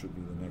who should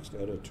be the next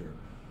editor.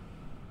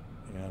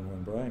 And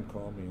when Brian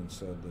called me and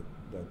said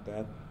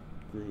that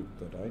group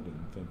that I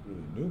didn't think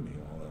really knew me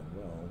all that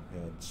well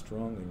had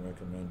strongly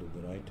recommended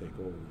that I take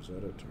over as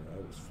editor, I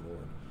was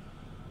floored.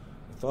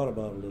 I thought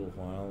about it a little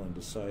while and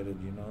decided,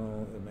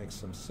 it makes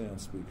some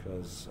sense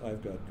because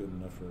I've got good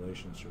enough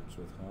relationships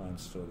with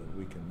Hans so that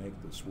we can make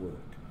this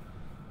work.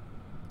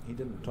 He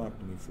didn't talk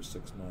to me for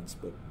 6 months,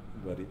 but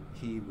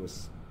he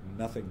was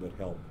nothing but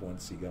help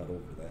once he got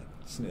over that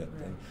snit.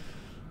 Right.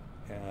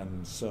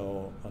 And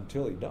so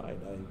until he died,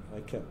 I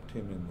kept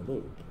him in the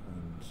loop.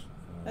 And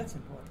that's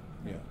important.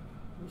 Yeah.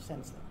 You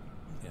sense that.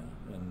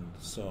 Yeah, and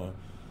so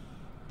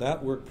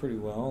that worked pretty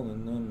well,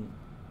 and then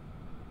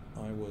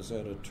I was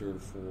editor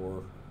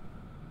for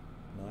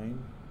 9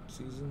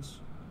 seasons.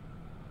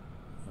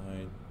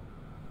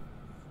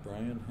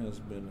 Brian has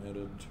been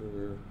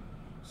editor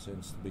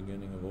since the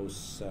beginning of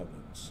 2007,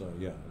 so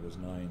yeah, it was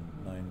nine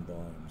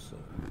volumes.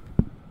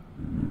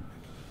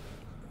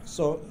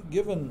 So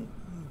given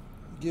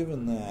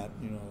that,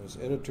 I was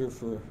editor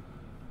for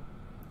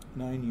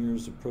 9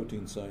 years of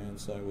protein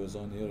science. I was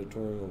on the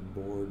editorial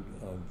board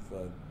of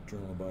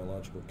Journal of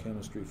Biological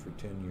Chemistry for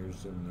 10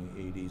 years in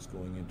the 80s,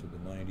 going into the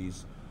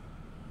 90s.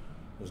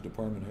 Was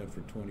department head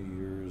for 20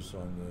 years,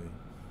 on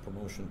the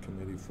promotion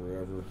committee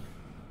forever.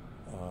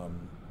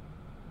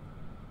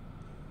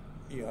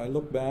 I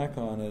look back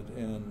on it,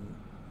 and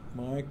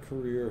my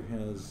career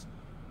has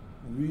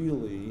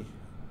really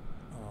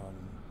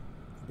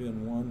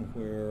been one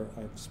where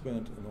I've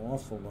spent an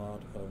awful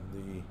lot of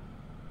the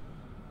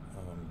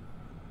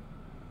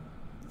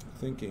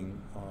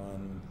thinking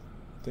on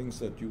things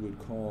that you would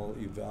call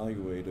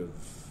evaluative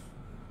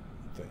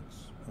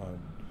things.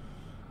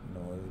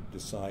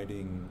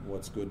 Deciding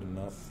what's good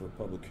enough for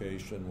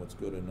publication, what's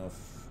good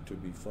enough to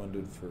be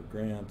funded for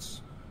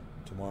grants.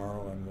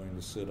 Tomorrow I'm going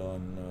to sit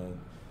on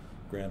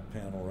a grant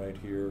panel right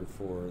here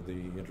for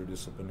the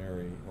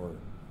interdisciplinary or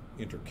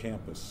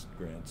intercampus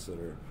grants that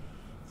are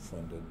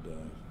funded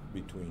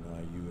between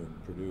IU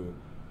and Purdue.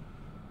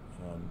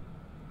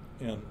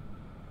 And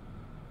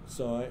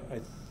so I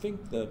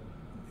think that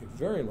a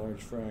very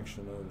large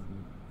fraction of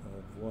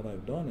what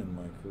I've done in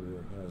my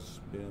career has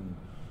been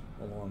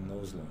along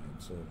those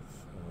lines of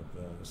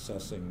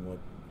assessing what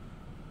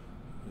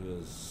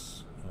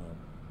is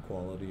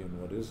quality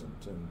and what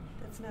isn't. And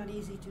that's not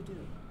easy to do.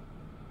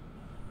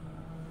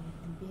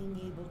 And being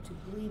able to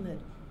glean it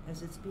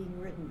as it's being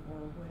written or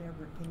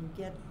whatever, can you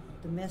get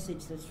the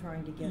message that's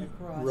trying to get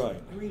across?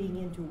 Right. Reading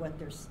into what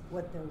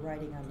they're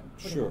writing on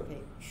the sure,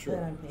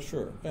 on paper.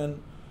 Sure.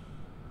 And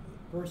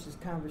versus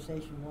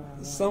conversation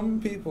one-on-one. Some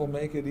people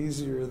make it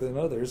easier than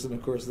others, and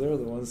of course they're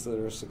the ones that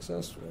are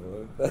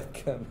successful. That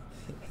can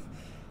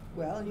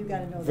well, you got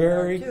to know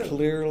very that too.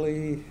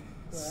 clearly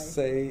right.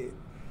 say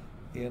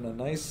in a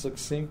nice,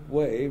 succinct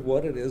way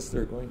what it is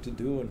they're going to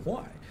do and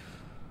why.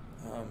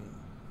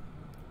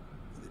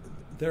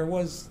 There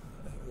was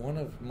one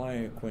of my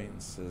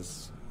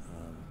acquaintances,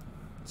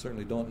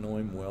 certainly don't know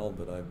him well,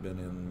 but I've been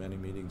in many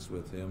meetings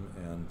with him,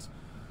 and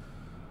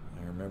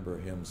I remember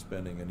him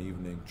spending an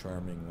evening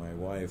charming my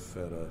wife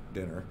at a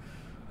dinner.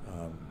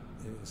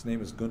 His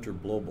name is Günter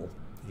Blobel.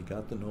 He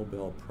got the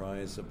Nobel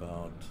Prize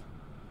about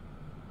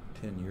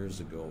 10 years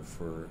ago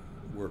for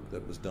work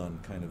that was done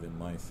kind of in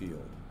my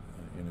field.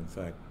 And in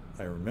fact,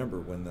 I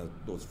remember when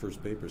those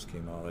first papers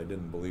came out, I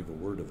didn't believe a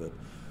word of it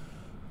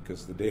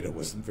because the data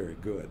wasn't very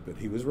good, but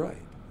he was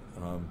right.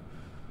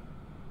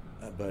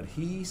 But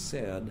he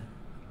said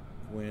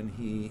when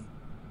he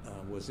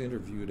was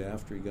interviewed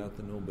after he got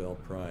the Nobel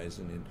Prize,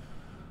 and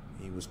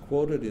he was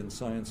quoted in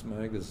Science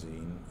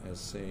magazine as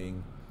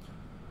saying,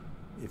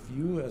 if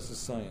you as a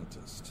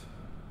scientist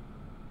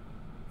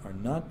are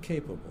not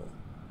capable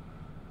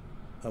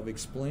of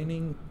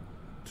explaining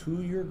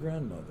to your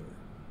grandmother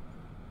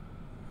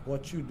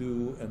what you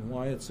do and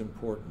why it's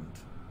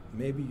important,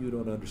 maybe you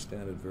don't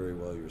understand it very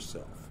well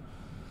yourself.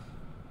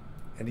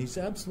 And he's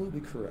absolutely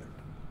correct.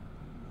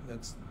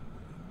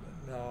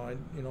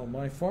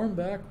 My farm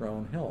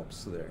background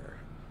helps there,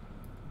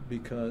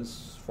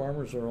 because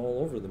farmers are all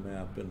over the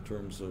map in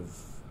terms of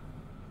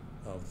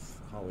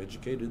how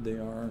educated they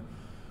are,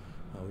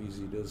 how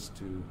easy it is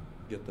to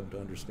get them to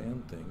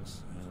understand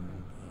things,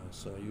 and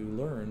so you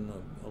learn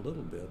a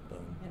little bit.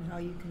 And how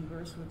you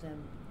converse with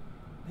them,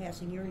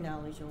 passing your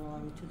knowledge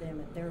along to them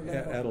at their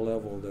level. At a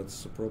level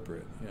that's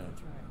appropriate, yeah.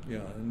 That's right.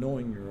 Yeah, and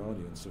knowing your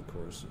audience, of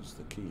course, is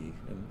the key.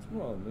 And,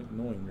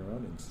 knowing your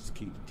audience is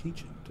key to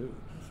teaching, too.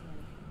 That's right,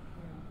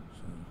 yeah.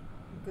 So.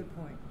 Good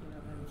point.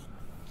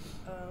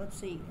 Let's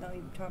see,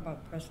 you talk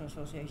about professional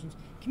associations.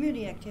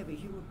 Community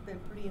activities, you've been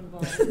pretty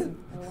involved in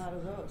a lot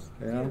of those.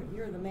 Yeah.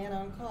 You're the man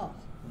on call.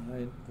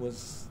 I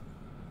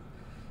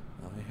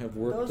have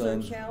worked those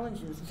are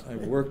challenges.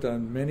 I've worked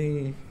on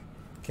many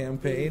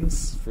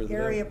campaigns for the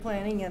area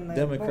planning and the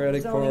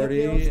Democratic zoning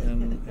Party,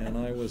 appeals. and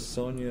I was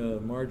Sonia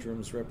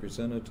Marjorum's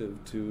representative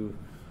to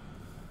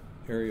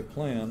Area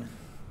Plan,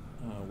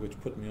 which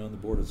put me on the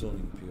Board of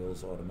Zoning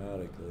Appeals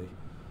automatically.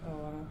 Oh,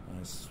 wow.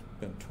 I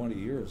spent 20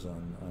 years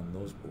on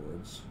those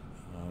boards.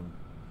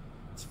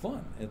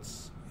 fun.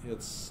 It's you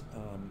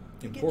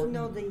important. get to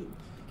know the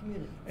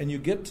community. And you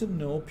get to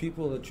know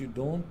people that you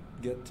don't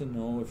get to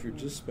know if you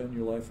just spend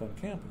your life on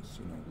campus.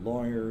 You know,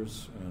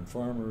 lawyers and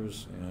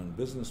farmers and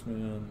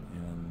businessmen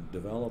and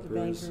developers.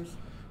 The bankers.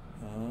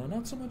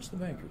 Not so much the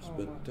bankers,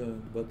 but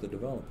the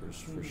developers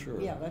for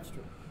sure. Yeah, that's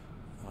true.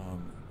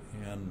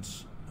 And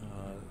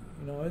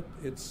you know,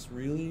 it's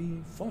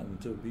really fun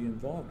to be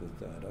involved with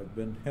that. I've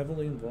been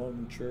heavily involved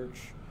in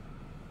church.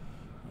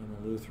 I'm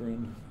a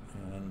Lutheran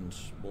and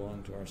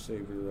belong to Our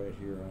Savior right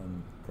here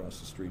across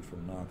the street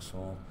from Knox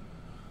Hall.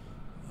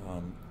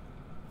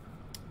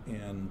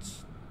 And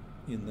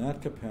in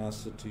that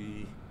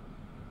capacity,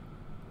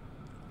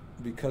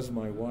 because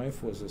my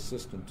wife was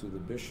assistant to the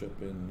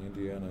bishop in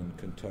Indiana and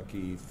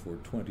Kentucky for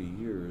 20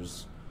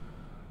 years,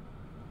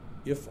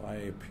 if I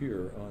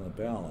appear on a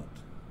ballot,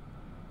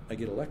 I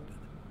get elected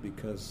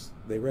because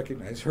they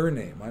recognize her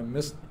name. I'm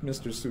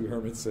Mr. Sue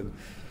Hermodson,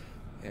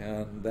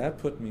 and that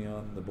put me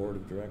on the board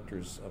of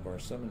directors of our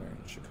seminary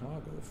in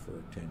Chicago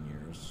for 10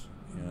 years,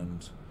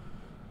 and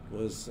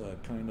was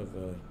kind of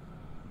a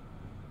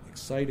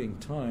exciting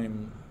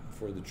time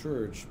for the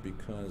church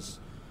because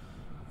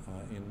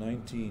in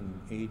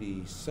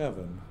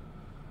 1987,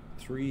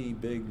 3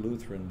 big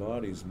Lutheran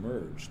bodies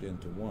merged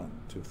into one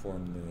to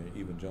form the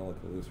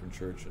Evangelical Lutheran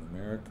Church in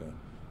America,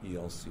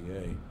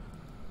 ELCA.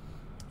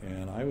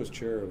 And I was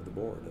chair of the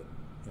board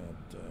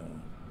at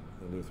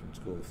the Lutheran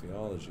School of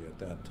Theology at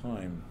that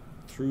time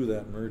through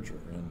that merger.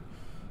 And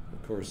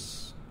of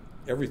course,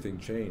 everything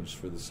changed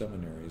for the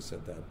seminaries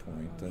at that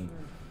point. Oh,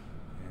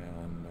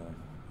 and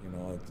you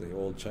know, the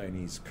old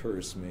Chinese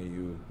curse, may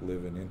you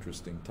live in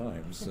interesting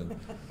times. And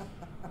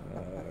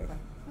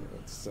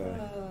it's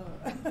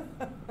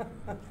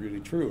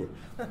really true.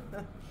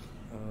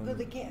 But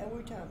the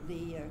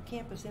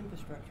campus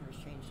infrastructure has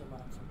changed a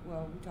lot.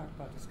 Well, we talked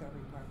about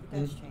Discovery Park, but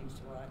that's changed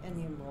a lot, and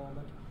the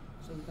enrollment.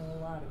 So there's been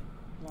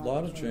a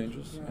lot of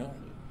changes. Yeah.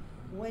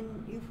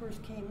 When you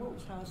first came, what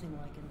was housing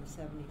like in the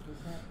 70s? Was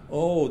that?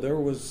 Oh, there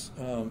was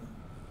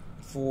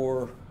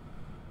for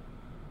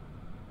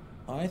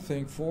I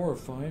think 4 or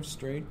 5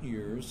 straight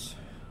years,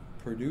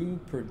 Purdue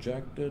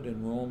projected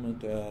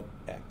enrollment at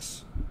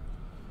X,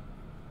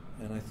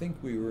 and I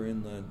think we were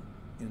in the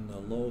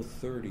low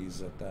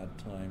 30s at that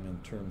time in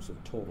terms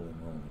of total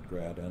enrollment,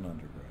 grad and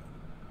undergrad.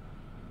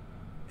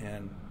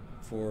 And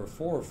for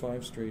 4 or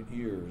 5 straight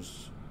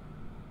years,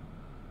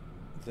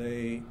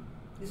 they...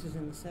 This is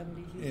in the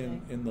 70s, you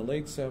say? In the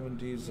late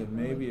 70s and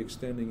maybe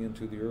extending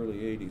into the early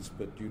 80s,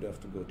 but you'd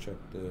have to go check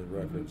the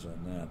records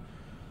on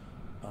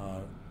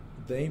that.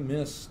 They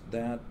missed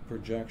that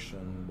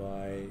projection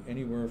by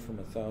anywhere from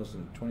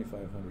 1,000 to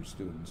 2,500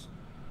 students.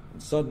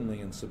 And suddenly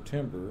in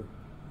September,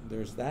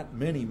 there's that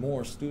many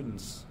more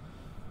students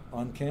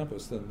on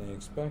campus than they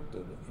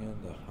expected,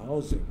 and the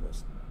housing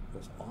was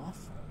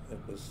awful. It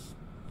was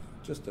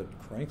just a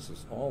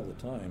crisis all the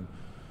time.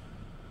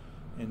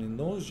 And in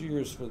those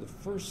years, for the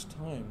first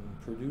time,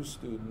 Purdue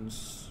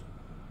students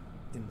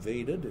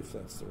invaded, if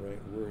that's the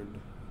right word,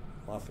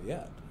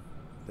 Lafayette.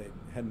 They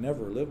had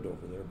never lived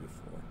over there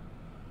before.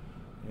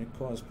 And it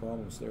caused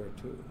problems there,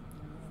 too.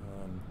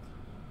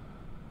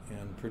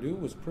 And Purdue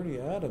was pretty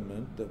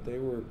adamant that they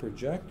were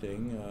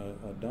projecting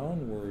a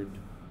downward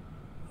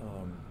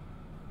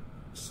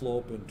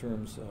slope in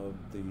terms of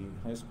the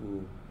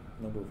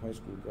number of high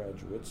school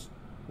graduates,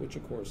 which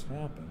of course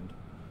happened.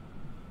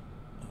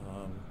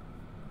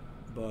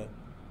 But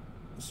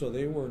so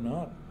they were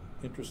not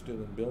interested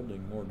in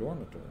building more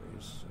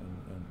dormitories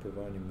and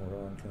providing more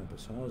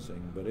on-campus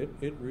housing, but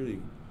it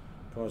really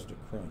caused a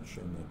crunch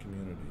in the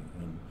community,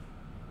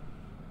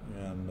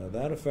 and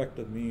that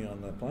affected me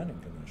on the planning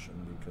commission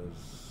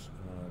because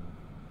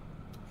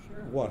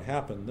what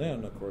happened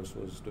then, of course,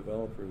 was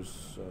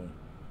developers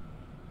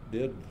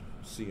did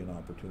see an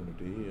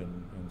opportunity,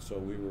 and so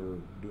we were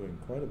doing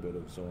quite a bit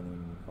of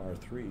zoning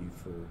R3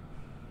 for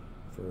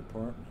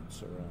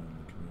apartments around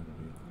the community.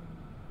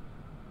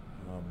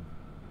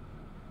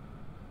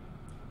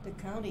 The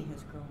county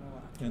has grown a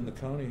lot. And the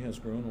county has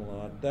grown a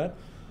lot. That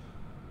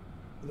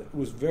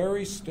was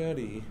very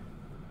steady.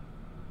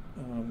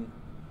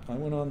 I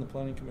went on the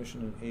Planning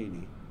Commission in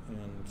 80,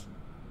 and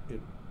the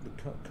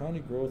county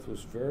growth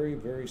was very,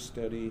 very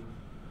steady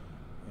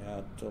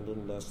at a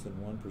little less than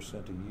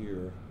 1% a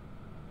year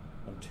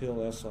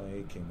until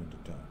SIA came into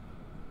town.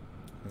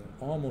 And it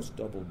almost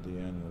doubled the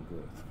annual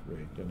growth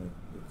rate, and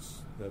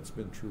that's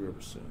been true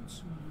ever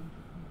since.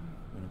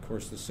 And of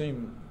course, the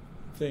same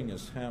thing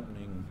is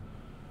happening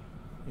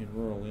in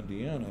rural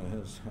Indiana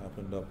has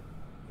happened up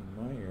in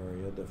my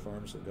area. The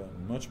farms have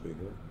gotten much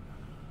bigger,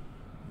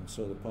 and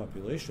so the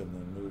population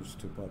then moves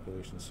to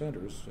population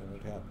centers, and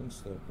it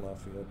happens that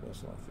Lafayette,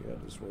 West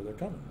Lafayette is where they're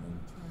coming.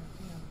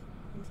 Yeah,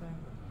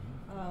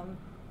 exactly.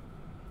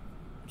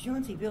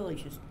 Chauncey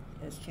Village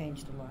has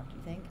changed a lot, do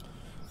you think?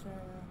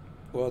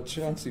 Well,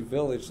 Chauncey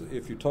Village,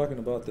 if you're talking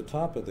about the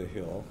top of the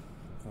hill,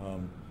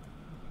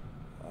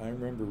 I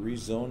remember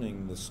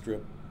rezoning the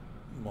strip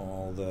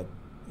mall that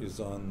is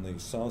on the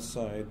south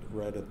side,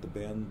 right at the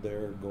bend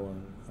there,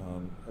 going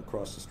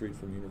across the street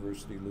from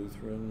University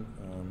Lutheran.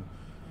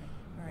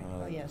 Right.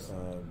 Oh, yes.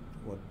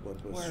 What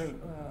was where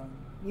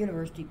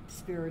University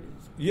Spirit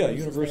is? Yeah,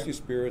 University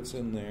Spirit's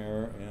in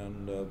there,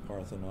 and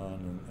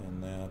Parthenon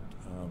and that.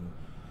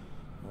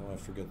 I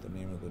forget the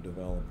name of the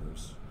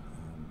developers.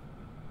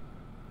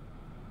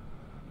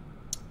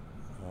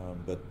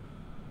 But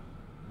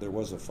there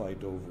was a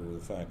fight over the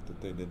fact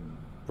that they didn't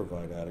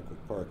provide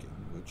adequate parking,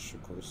 which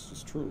of course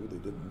is true, they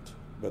didn't.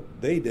 But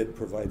they did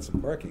provide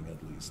some parking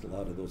at least. A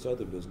lot of those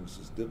other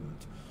businesses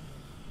didn't.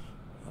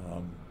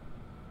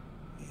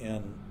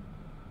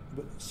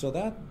 So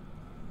that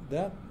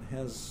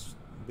has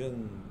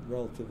been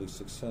relatively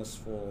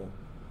successful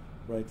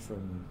right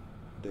from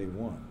day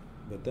one.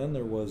 But then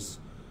there was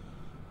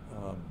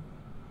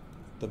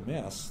the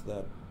mess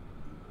that,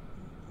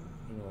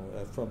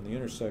 from the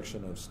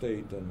intersection of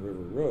State and River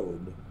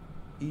Road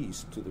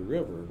east to the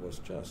river was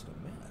just a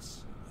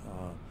mess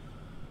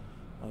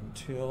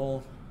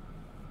until,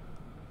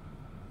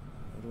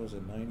 what was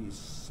it,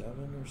 97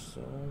 or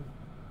so?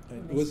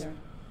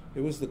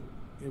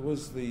 It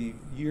was the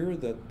year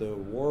that the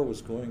war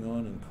was going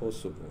on in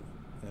Kosovo,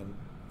 and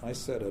I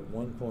said at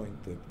one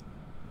point that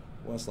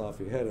West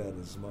Lafayette had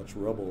as much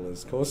rubble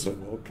as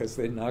Kosovo because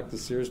they knocked the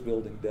Sears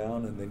building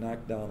down, and they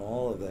knocked down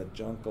all of that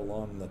junk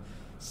along the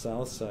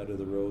south side of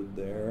the road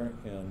there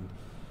and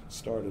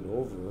started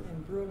over.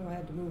 And Bruno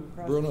had to move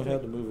across Bruno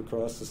had to move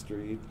across the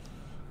street.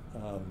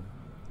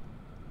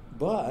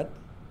 But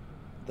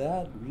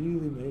that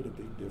really made a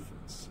big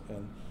difference.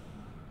 And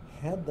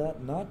had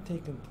that not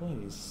taken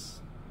place,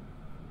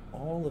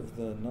 all of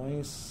the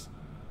nice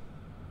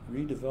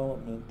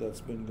redevelopment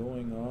that's been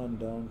going on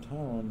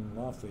downtown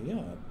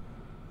Lafayette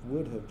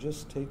would have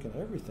just taken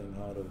everything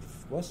out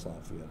of West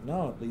Lafayette.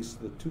 Now at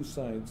least the two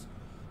sides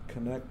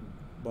connect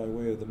by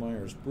way of the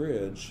Myers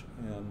Bridge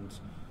and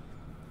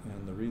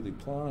the Reilly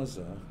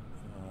Plaza,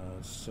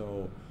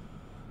 so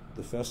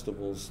the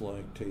festivals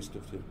like Taste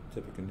of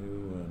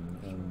Tippecanoe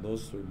and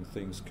those sort of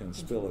things can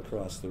spill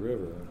across the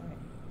river. Right.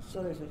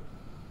 So there's a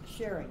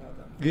sharing of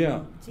them.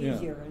 Yeah, it's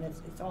easier, and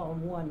it's all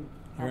in one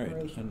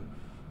operation.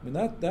 And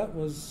that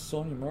was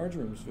Sonia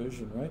Marjorum's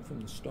vision right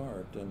from the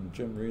start, and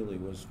Jim Reilly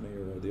was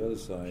mayor of the other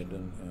side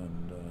and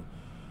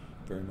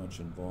very much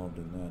involved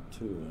in that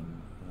too,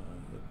 and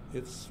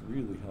it's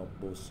really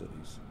helped both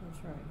cities.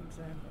 That's right,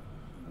 exactly.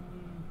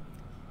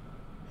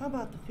 How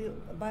about the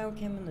field,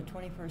 biochem in the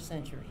 21st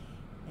century?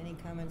 Any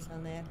comments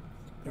on that?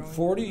 In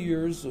 40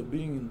 years of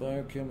being in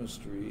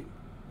biochemistry,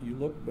 you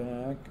look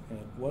back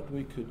at what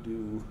we could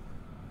do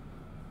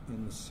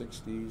in the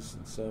 60s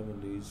and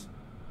 70s,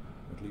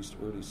 at least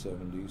early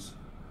 70s,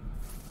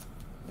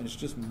 and it's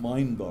just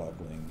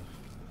mind-boggling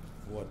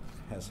what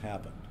has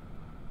happened.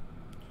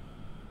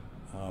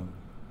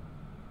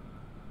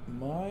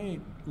 My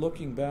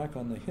looking back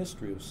on the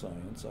history of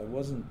science, I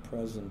wasn't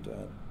present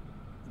at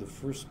the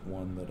first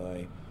one that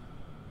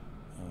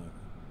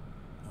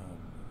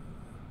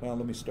well,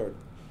 let me start.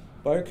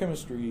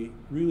 Biochemistry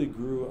really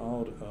grew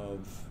out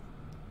of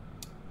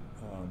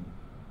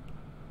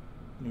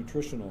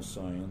nutritional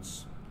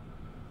science.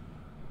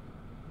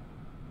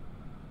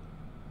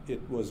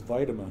 It was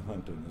vitamin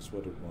hunting is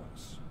what it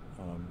was.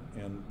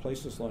 And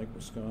places like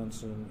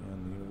Wisconsin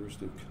and the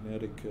University of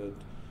Connecticut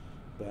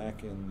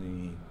back in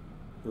the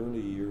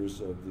early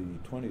years of the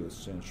 20th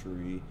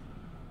century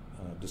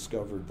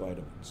discovered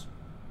vitamins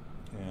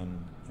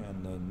and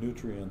the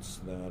nutrients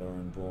that are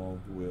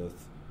involved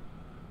with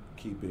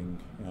keeping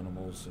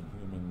animals and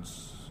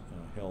humans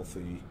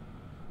healthy,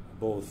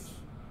 both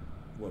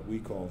what we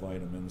call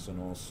vitamins and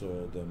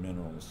also the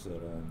minerals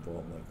that are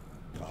involved, like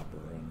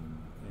copper and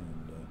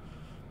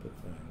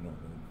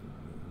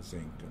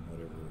zinc and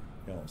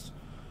whatever else.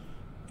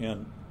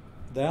 And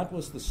that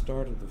was the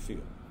start of the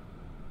field.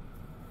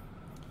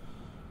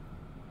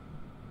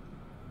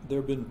 There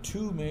have been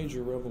two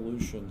major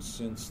revolutions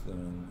since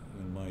then,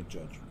 in my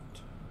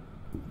judgment.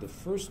 The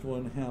first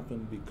one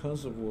happened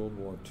because of World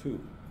War II.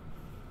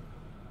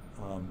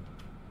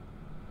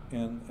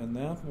 And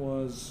that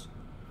was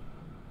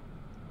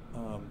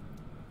at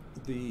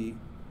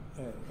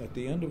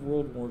the end of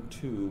World War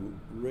II,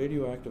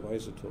 radioactive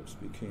isotopes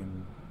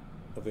became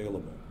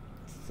available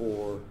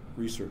for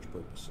research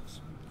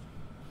purposes.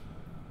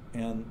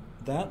 And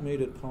that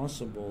made it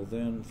possible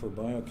then for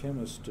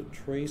biochemists to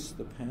trace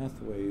the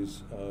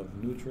pathways of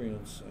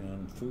nutrients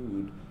and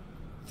food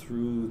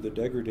through the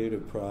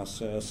degradative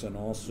process, and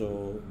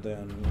also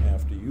then,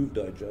 after you've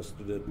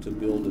digested it, to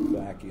build it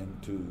back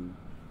into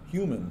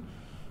human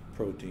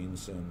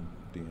proteins and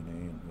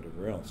DNA and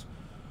whatever else.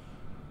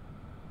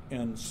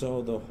 And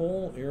so the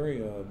whole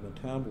area of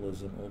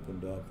metabolism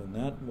opened up, and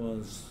that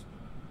was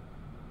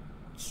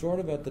sort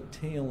of at the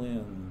tail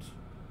end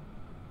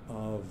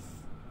of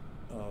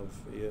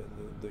the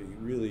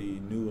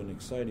really new and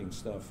exciting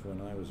stuff when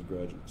I was a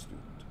graduate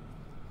student.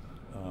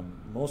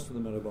 Most of the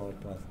metabolic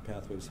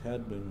pathways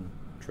had been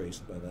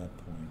traced by that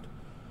point.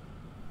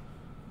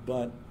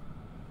 But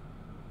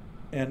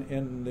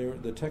And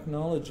the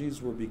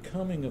technologies were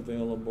becoming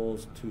available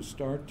to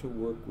start to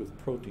work with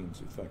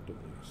proteins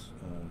effectively,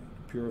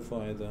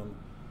 purify them.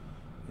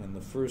 And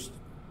the first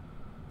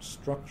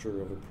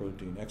structure of a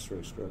protein,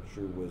 X-ray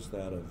structure, was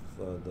that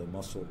of the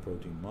muscle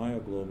protein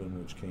myoglobin,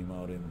 which came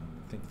out in,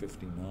 I think,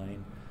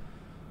 59.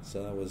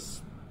 So that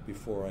was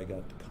before I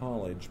got to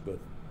college, but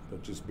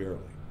just barely.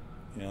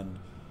 And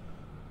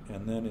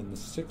then in the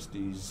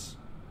 60s,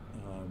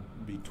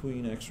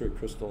 between X-ray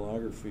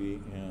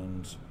crystallography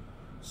and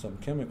some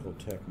chemical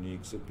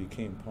techniques, it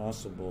became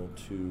possible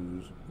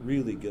to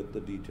really get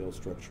the detailed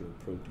structure of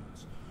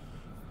proteins.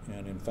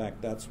 And in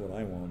fact, that's what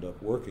I wound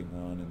up working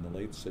on in the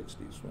late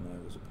 60s when I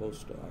was a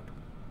postdoc.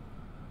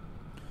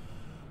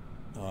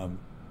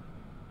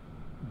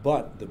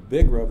 But the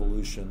big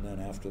revolution then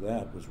after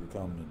that was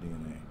recombinant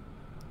DNA.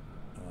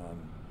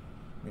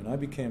 I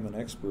became an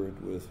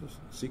expert with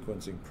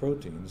sequencing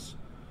proteins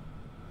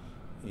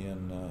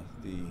in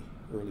the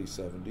early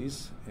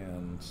 70s,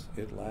 and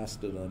it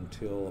lasted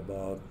until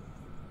about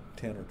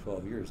 10 or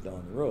 12 years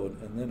down the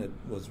road, and then it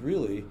was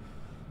really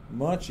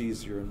much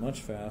easier and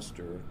much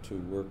faster to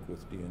work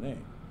with DNA,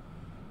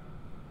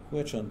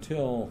 which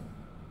until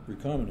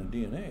recombinant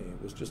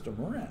DNA was just a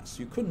morass.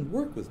 You couldn't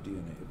work with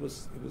DNA. It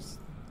was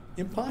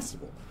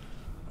impossible.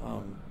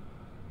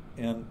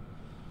 And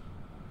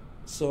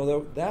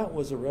so that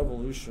was a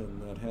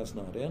revolution that has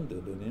not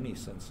ended in any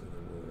sense of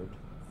the word.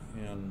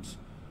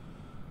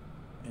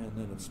 And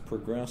then it's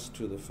progressed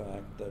to the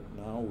fact that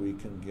now we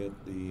can get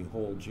the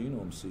whole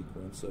genome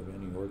sequence of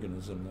any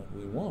organism that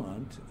we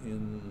want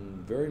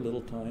in very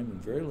little time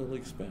and very little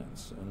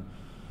expense.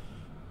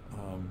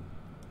 And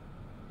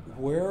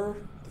where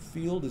the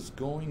field is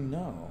going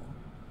now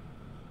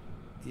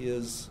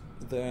is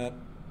that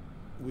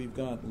we've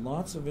got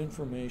lots of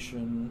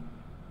information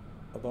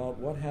about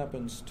what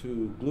happens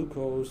to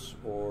glucose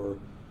or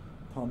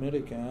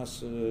palmitic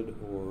acid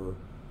or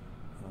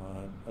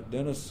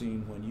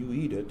adenosine when you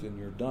eat it in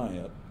your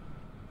diet,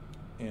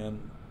 and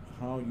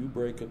how you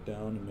break it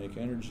down and make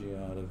energy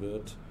out of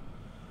it.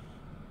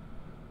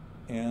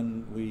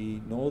 And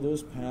we know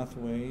those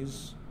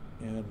pathways,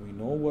 and we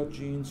know what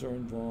genes are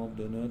involved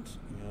in it,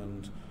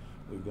 and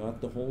we've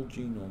got the whole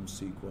genome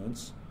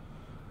sequence,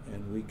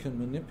 and we can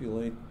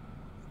manipulate,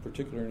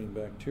 particularly in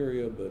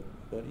bacteria, but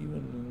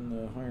even in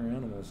the higher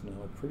animals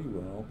now pretty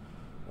well,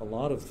 a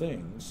lot of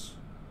things.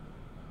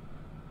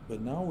 But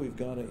now we've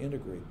got to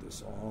integrate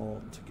this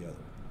all together.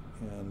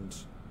 And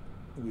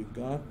we've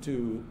got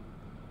to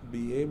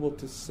be able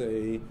to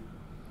say,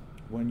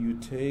 when you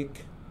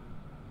take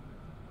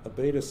a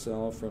beta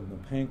cell from the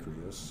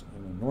pancreas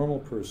in a normal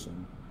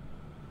person,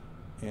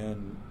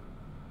 and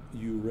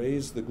you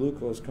raise the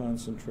glucose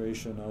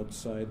concentration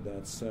outside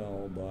that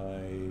cell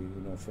by,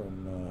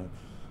 from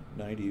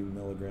 90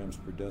 milligrams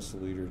per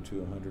deciliter to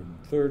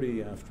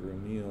 130 after a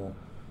meal,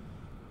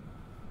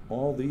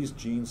 all these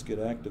genes get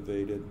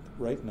activated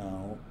right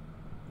now.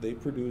 They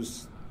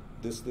produce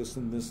this,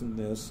 and this, and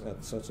this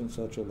at such and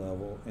such a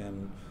level,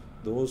 and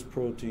those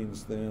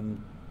proteins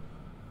then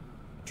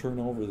turn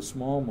over the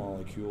small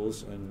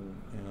molecules and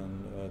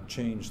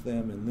change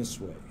them in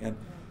this way. And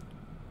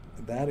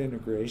that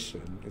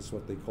integration is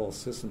what they call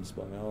systems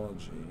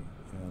biology,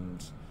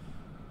 and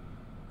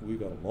we've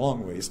got a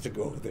long ways to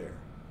go there,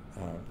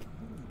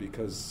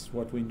 because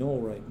what we know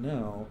right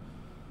now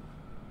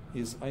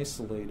is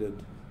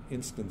isolated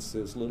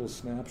instances, little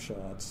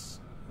snapshots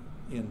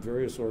in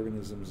various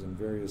organisms in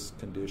various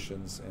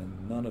conditions,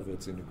 and none of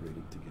it's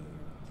integrated together.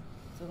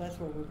 So that's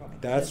where we're going.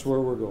 That's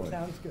where we're going.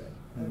 Sounds good.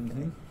 Mm-hmm.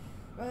 Okay.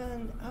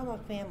 And how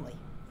about family?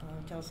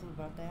 Tell us a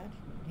little about that.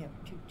 You have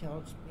two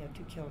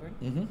children.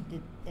 Mm-hmm.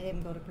 Did any of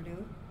them go to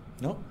Purdue?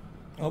 No.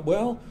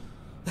 Well,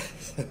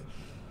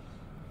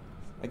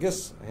 I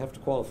guess I have to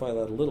qualify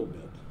that a little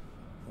bit.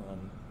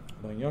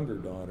 My younger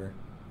daughter.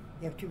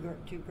 You have two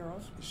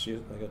girls?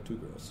 I got two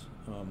girls.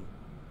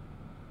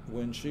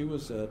 When she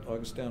was at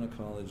Augustana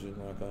College in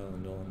Rock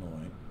Island,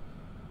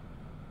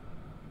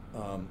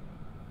 Illinois,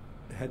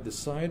 had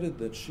decided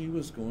that she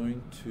was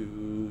going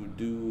to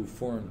do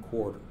foreign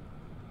quarter.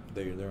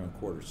 They're on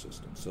quarter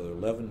system, so they're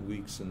 11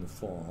 weeks in the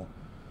fall.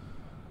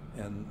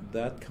 And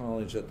that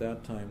college at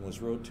that time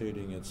was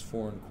rotating its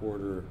foreign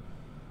quarter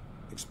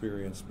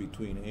experience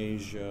between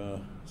Asia,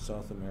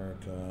 South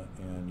America,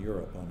 and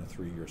Europe on a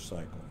 3-year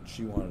cycle.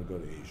 She wanted to go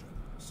to Asia,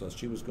 so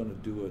she was going to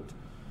do it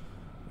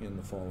in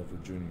the fall of her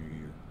junior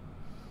year.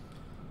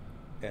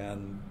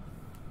 And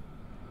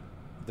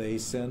they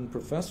send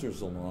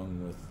professors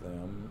along with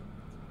them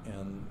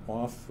and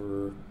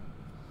offer,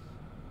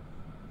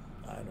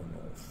 I don't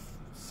know,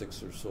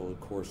 6 or so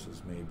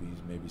courses,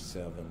 maybe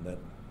 7, that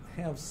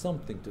have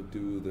something to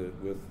do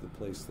with the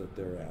place that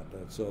they're at.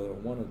 So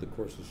one of the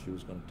courses she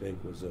was going to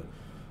take was a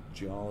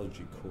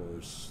geology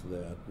course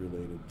that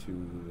related to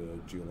the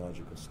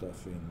geological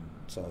stuff in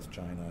South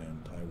China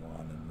and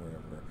Taiwan and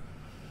wherever.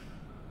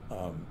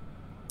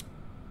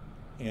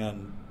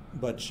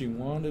 But she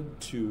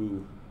wanted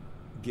to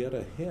get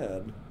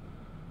ahead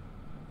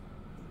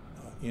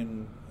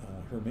in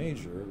her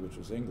major, which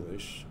was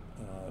English,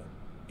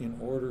 in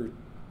order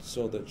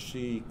so that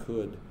she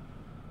could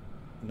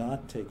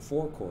not take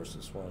 4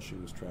 courses while she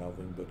was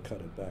traveling, but cut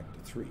it back to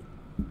 3.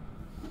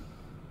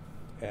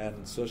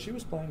 And so she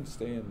was planning to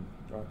stay in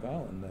Rock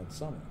Island that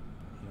summer.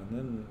 And then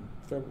in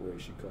February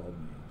she called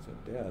me and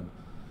said, Dad,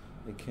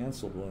 they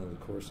canceled one of the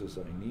courses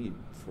I need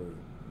for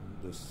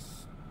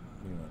this,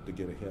 to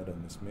get ahead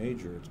on this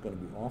major. It's going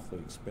to be awfully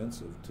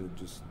expensive to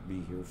just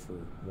be here for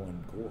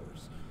 1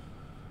 course.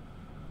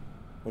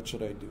 What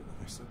should I do?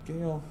 I said,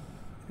 Gail,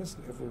 has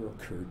it ever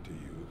occurred to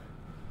you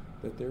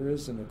that there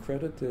is an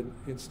accredited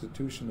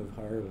institution of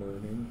higher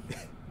learning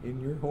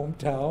in your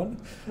hometown?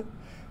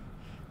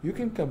 You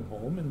can come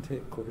home and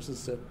take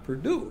courses at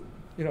Purdue.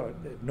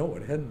 No,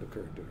 it hadn't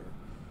occurred to her,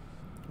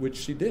 which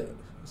she did.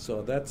 So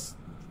I've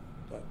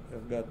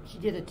got... She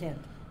did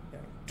attend.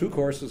 2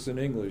 courses in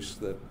English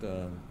that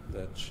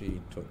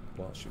she took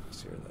while she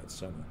was here that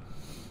summer.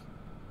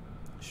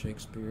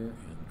 Shakespeare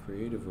and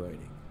creative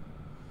writing.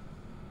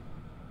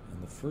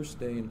 And the first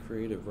day in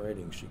creative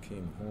writing, she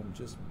came home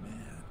just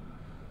mad.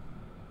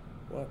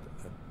 What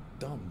a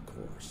dumb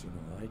course,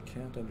 I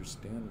can't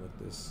understand what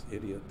this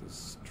idiot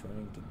is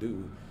trying to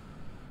do.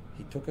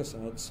 He took us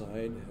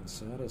outside and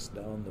sat us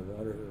down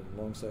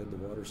alongside the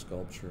water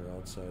sculpture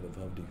outside of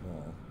Hovde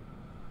Hall.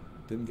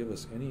 Didn't give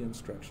us any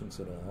instructions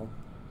at all,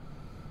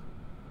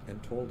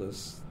 and told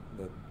us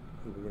that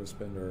we were going to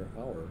spend our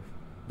hour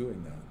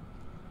doing that.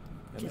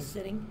 And just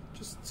sitting?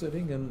 Just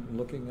sitting and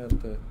looking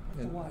at the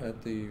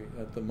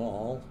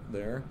mall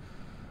there.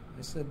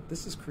 I said,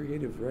 this is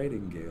creative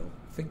writing, Gail.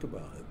 Think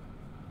about it.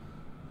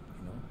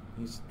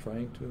 He's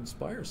trying to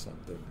inspire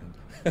something.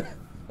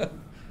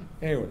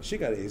 Anyway, she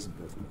got A's in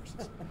both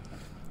courses.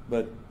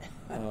 But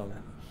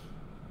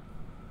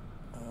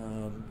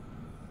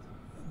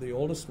the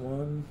oldest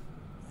one,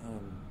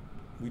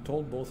 we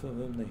told both of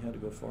them they had to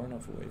go far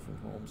enough away from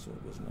home so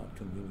it was not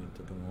convenient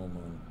to come home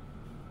on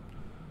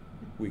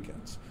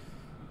weekends.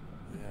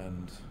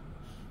 And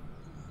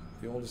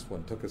the oldest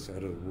one took us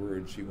at her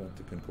word. She went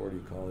to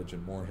Concordia College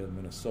in Moorhead,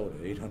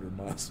 Minnesota, 800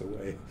 miles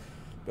away.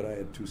 But I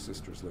had 2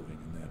 sisters living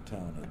in that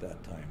town at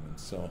that time, and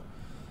so,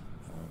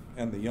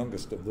 and the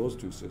youngest of those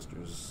 2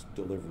 sisters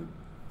delivered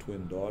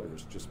twin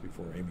daughters just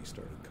before Amy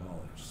started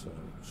college, so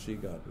she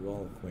got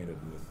well acquainted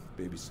with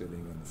babysitting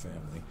and the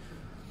family.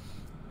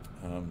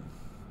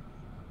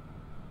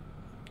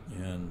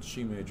 And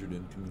she majored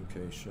in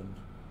communication,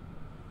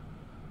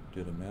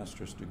 did a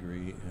master's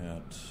degree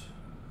at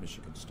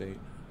Michigan State,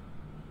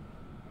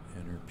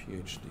 and her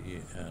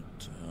PhD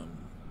at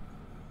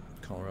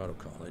Colorado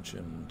College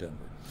in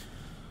Denver.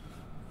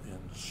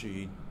 And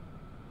she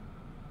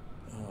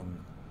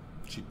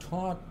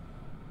taught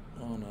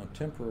on a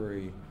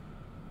temporary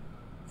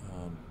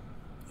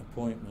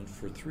appointment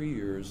for 3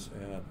 years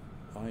at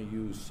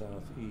IU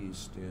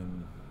Southeast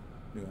in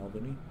New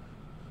Albany,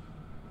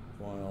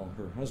 while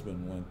her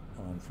husband went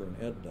on for an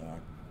ed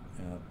doc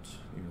at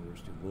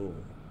University of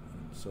Louisville.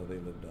 And so they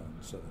lived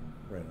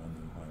right on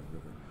the Ohio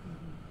River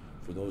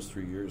for those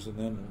 3 years. And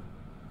then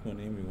when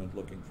Amy went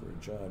looking for a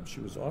job,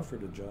 she was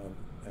offered a job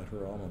at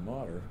her alma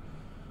mater,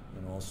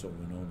 and also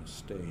Winona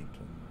State,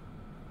 and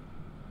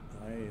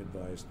I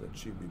advised that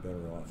she'd be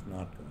better off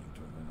not going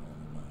to her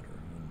alma mater,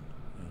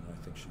 and I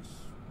think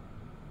she's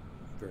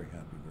very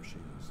happy where she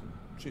is.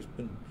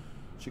 And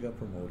she got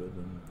promoted,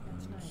 and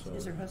that's nice. So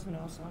is her husband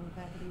also on the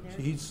faculty there?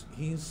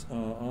 He's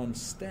on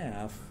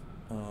staff,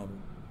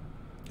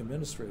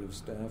 administrative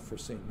staff for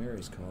St.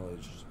 Mary's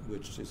College,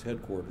 which is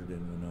headquartered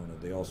in Winona.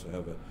 They also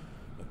have a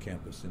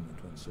campus in the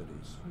Twin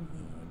Cities,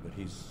 but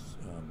he's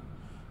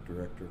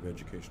Director of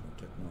Educational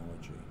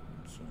Technology,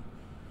 so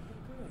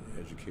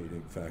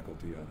educating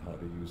faculty on how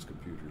to use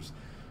computers.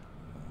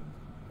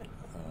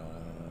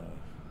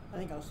 I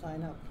think I'll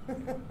sign up.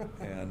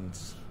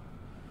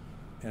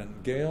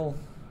 and Gail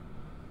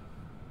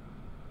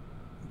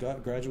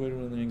graduated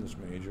with an English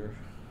major.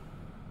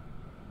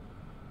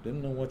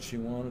 Didn't know what she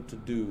wanted to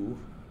do.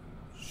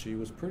 She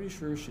was pretty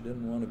sure she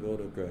didn't want to go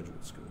to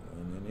graduate school,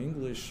 and in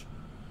English,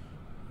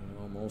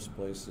 most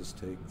places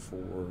take 4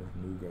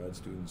 new grad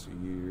students a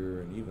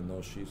year, and even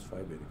though she's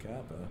Phi Beta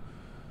Kappa,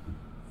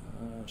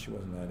 she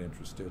wasn't that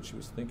interested. She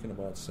was thinking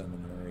about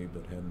seminary,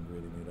 but hadn't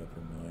really made up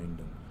her mind.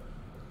 And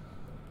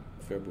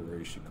in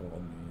February, she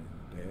called me,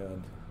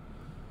 Dad,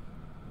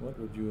 what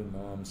would you and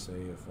Mom say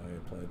if I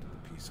applied to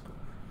the Peace Corps?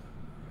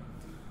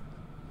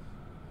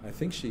 I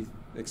think she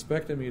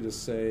expected me to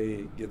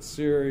say, get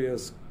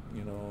serious,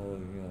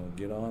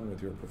 get on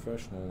with your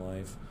professional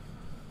life.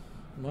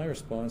 My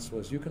response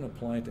was, you can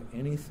apply to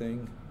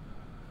anything,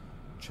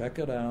 check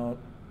it out.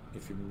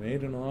 If you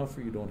made an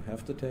offer, you don't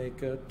have to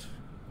take it,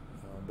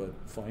 but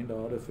find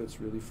out if it's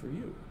really for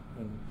you.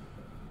 And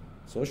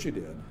so she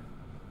did.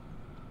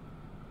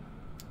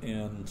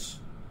 And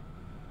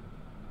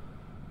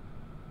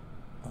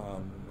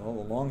the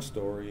long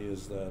story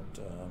is that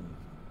the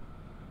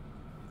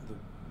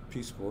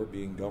Peace Corps,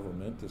 being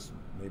government, is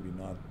maybe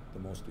not the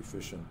most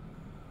efficient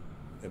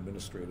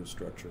administrative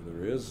structure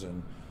there is,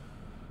 and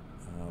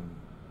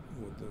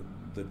with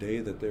the day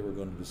that they were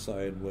going to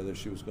decide whether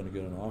she was going to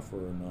get an offer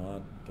or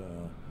not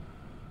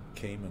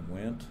came and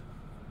went,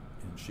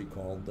 and she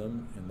called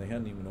them, and they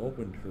hadn't even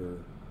opened her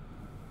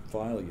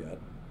file yet,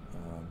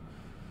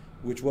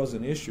 which was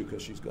an issue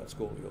because she's got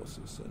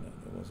scoliosis, and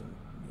it wasn't,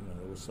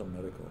 there was some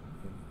medical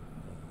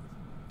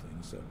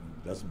things that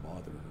doesn't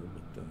bother her,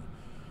 but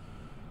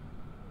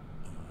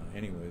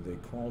anyway, they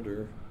called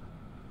her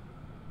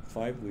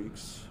 5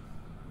 weeks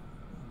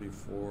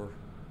before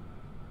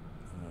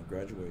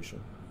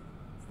graduation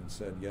and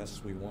said,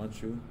 yes, we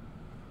want you.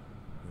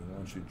 We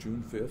want you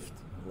June 5th,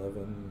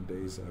 11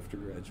 days after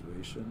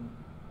graduation,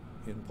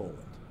 in Poland.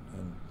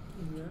 And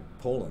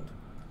Poland.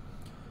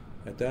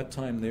 At that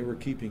time, they were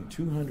keeping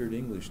 200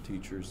 English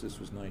teachers. This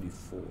was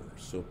 94.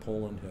 So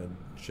Poland had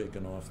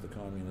shaken off the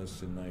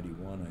communists in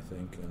 91, I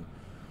think, and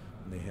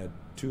they had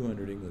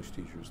 200 English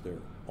teachers there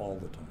all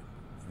the time.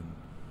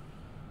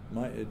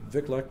 And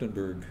Vic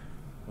Lechtenberg,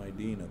 my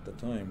dean at the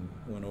time,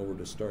 went over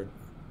to start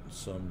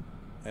some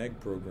ag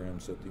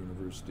programs at the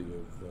University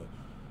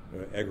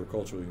of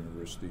Agricultural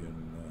University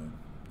in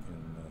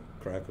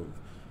Krakow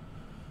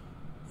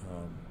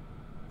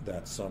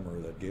that summer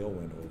that Gail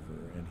went over,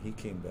 and he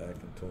came back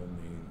and told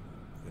me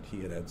that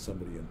he had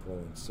somebody in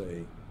Poland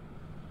say,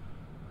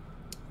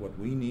 what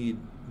we need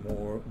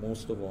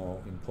most of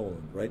all in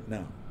Poland right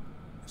now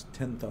is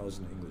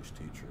 10,000 English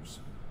teachers.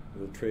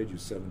 We'll trade you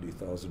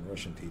 70,000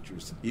 Russian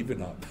teachers,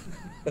 even up.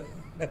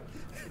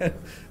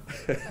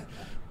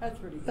 That's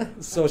pretty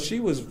good. So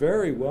she was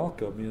very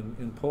welcome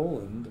in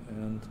Poland,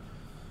 and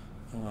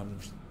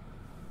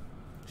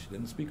she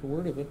didn't speak a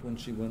word of it when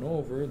she went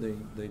over.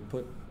 They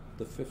put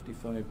the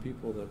 55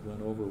 people that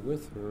went over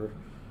with her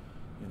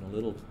in a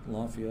little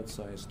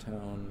Lafayette-sized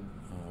town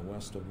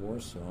west of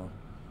Warsaw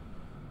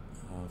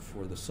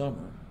for the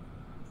summer,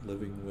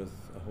 living with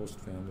a host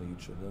family,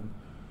 each of them,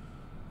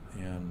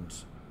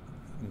 and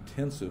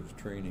intensive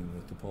training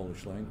with the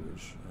Polish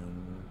language.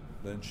 And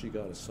then she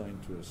got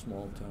assigned to a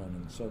small town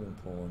in southern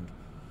Poland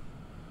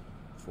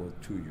for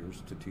 2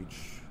 years to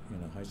teach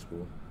in a high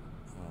school,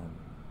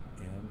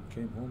 and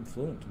came home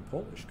fluent in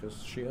Polish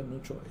because she had no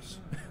choice.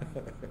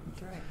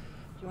 That's right.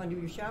 If you want to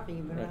do your shopping,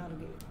 you better know how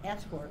to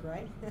ask for it,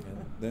 right?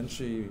 And then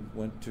she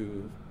went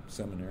to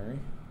seminary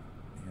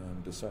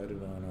and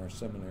decided on our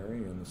seminary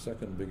in the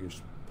second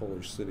biggest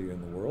Polish city in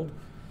the world,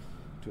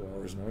 2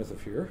 hours north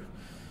of here,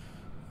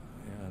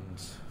 and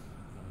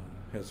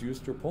has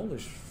used her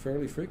Polish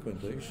fairly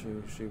frequently.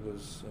 She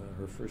was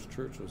her first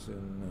church was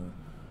in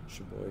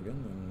Sheboygan,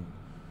 and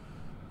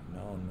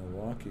now in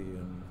Milwaukee,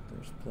 and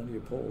there's plenty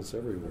of Poles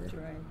everywhere. That's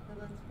right. Well,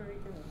 that's very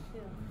good.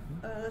 Yeah.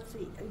 Mm-hmm. Let's see.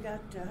 You got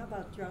how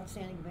about your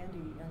outstanding event?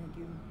 I think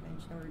you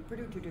mentioned already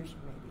Purdue tradition,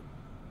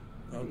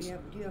 maybe. Do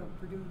you have a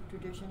Purdue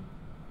tradition?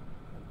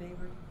 A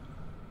favorite?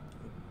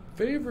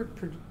 Favorite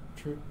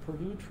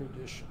Purdue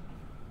tradition.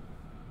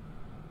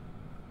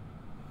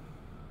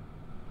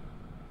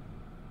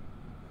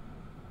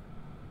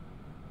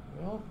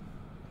 Well,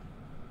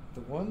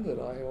 the one that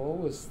I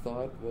always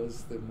thought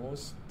was the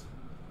most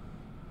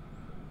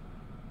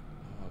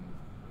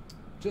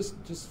just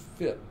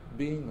fit,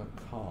 being a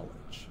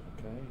college,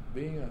 okay?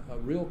 Being a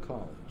real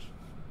college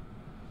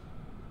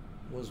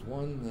was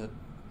one that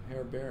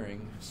Herr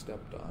Bering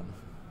stepped on.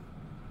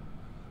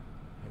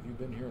 Have you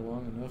been here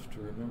long enough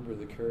to remember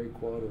the Kerry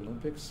Quad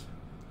Olympics?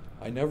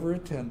 I never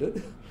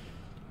attended,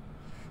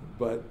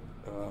 but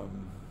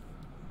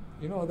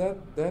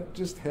that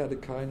just had a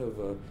kind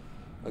of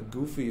a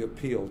goofy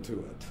appeal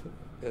to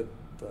it.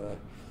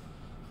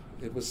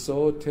 It was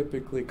so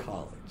typically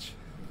college.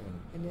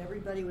 And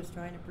everybody was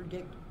trying to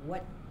predict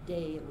what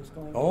day it was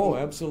going to be. Oh,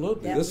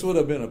 absolutely. This would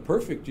have been a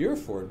perfect year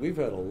for it. We've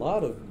had a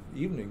lot of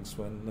evenings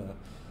when...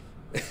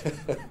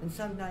 and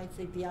some nights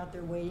they'd be out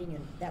there waiting,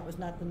 and that was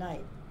not the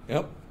night.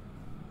 Yep.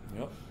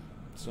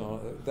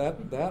 So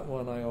that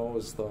one I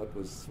always thought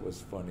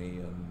was funny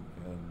and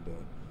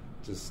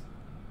just,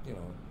 it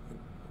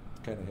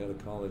kind of had a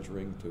college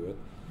ring to it.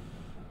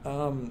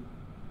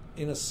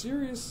 In a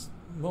serious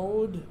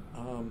mode,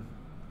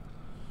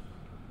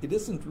 it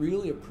isn't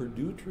really a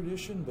Purdue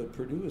tradition, but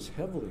Purdue is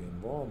heavily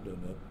involved in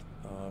it.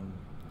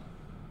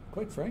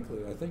 Quite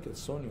frankly, I think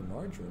it's Sonia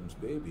Marjorum's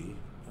baby,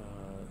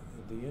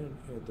 the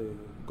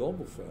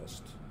Global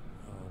Fest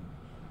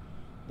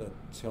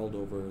that's held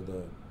over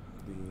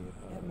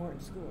at Morton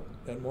School.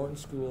 At Morton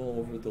School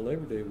over the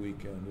Labor Day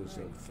weekend is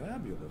a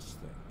fabulous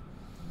thing.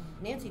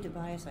 Nancy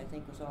Tobias, I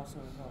think, was also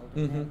involved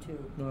in that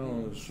too.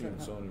 No, she and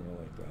Sonia were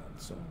like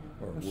that, so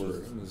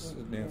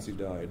Nancy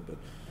died,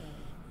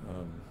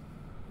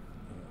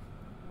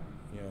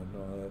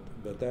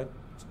 but that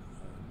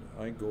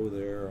I go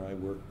there, I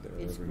work there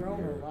every year. It's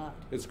grown a lot.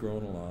 It's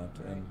grown a lot,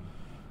 right.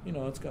 And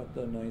it's got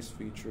the nice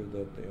feature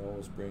that they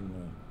always bring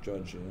a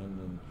judge in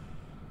and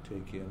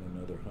take in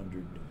another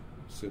 100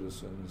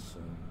 citizens,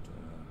 and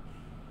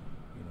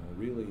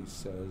really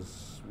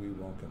says we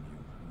welcome you.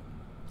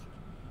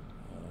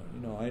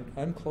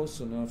 I'm close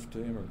enough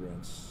to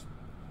immigrants.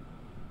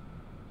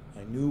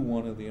 I knew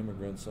one of the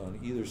immigrants on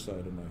either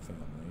side of my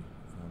family.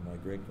 My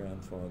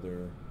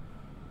great-grandfather,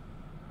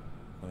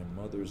 my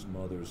mother's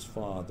mother's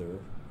father,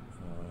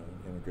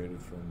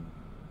 immigrated from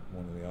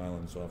one of the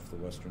islands off the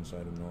western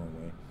side of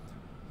Norway.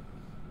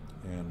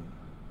 And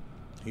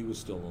he was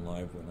still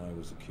alive when I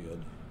was a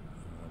kid,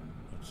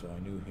 and so I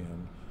knew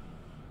him.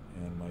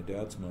 And my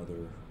dad's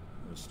mother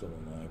was still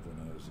alive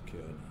when I was a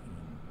kid,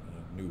 and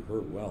I knew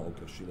her well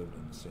because she lived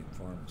on the same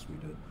farm as we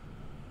did.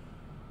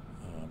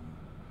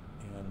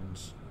 And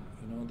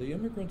you know, the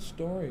immigrant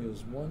story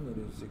is one that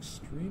is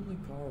extremely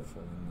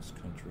powerful in this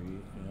country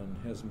and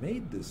has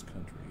made this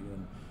country.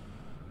 And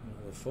you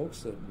know, the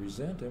folks that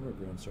resent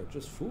immigrants are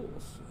just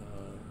fools.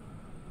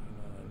 You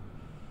know,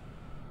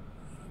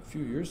 a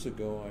few years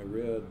ago, I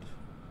read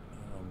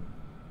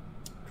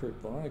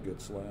Kurt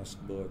Vonnegut's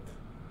last book,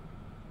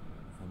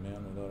 A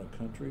Man Without a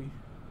Country.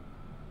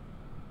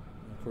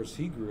 And of course,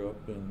 he grew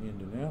up in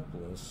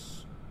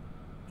Indianapolis,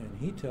 and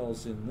he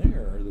tells in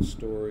there the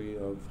story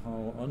of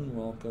how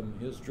unwelcome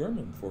his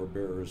German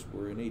forebears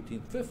were in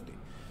 1850.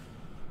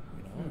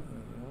 You know,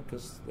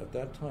 because at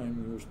that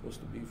time you were supposed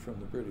to be from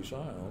the British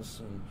Isles,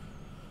 and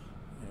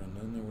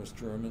then there was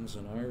Germans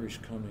and Irish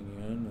coming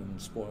in and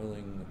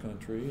spoiling the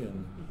country,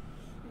 and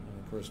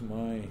of course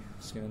my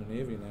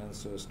Scandinavian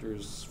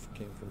ancestors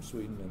came from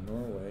Sweden and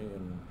Norway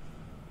in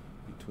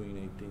between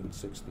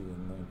 1860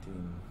 and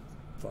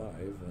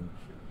 1905,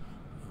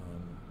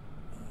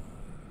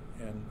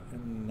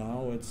 and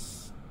now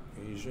it's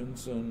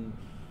Asians, and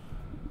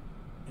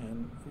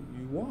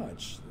you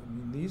watch. I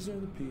mean, these are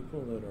the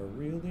people that are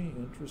really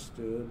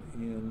interested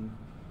in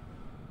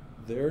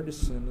their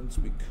descendants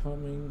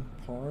becoming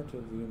part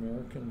of the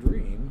American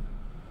dream.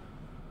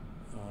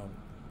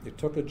 It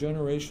took a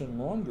generation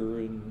longer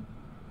in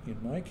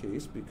my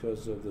case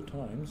because of the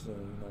times. You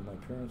know, my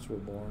parents were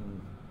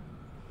born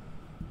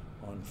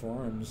on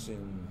farms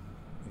in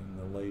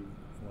the late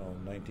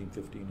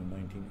 1915 and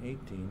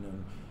 1918,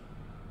 and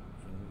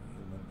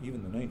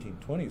even the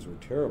 1920s were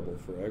terrible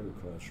for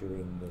agriculture,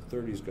 and the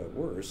 30s got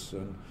worse,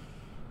 and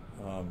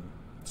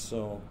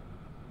so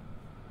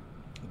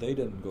they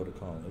didn't go to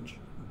college,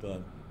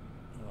 but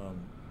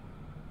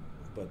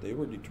they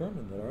were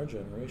determined that our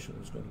generation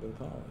was going to go to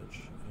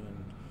college. And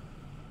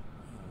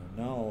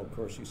now, of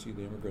course, you see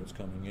the immigrants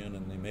coming in,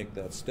 and they make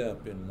that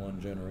step in one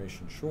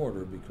generation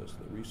shorter because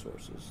the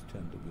resources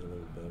tend to be a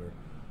little better.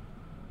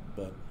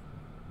 But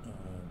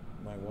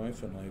my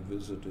wife and I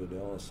visited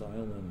Ellis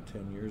Island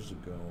 10 years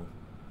ago,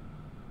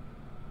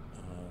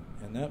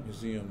 and that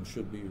museum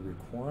should be a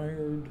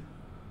required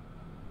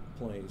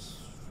place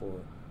for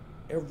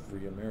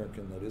every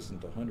American that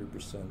isn't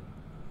 100%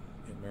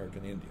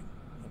 American Indian,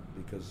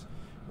 because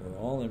we're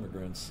all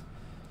immigrants,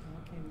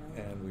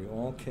 and we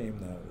all came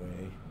that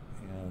way,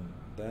 and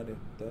that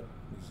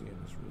museum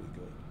is really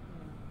good.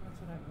 Yeah,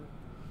 that's what I heard.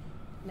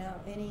 Now,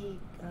 any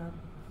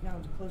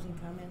closing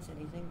comments?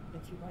 Anything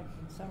that you'd like,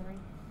 in summary,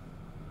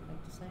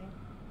 like to say,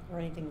 or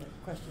anything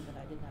question that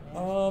I did not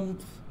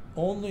ask?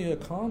 Only a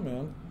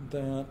comment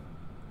that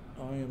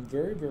I am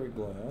very, very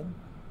glad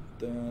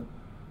that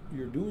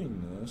you're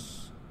doing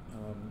this,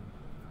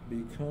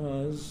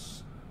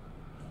 because,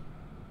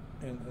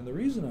 and the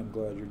reason I'm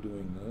glad you're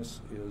doing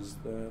this is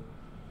that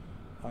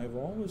I've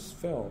always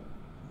felt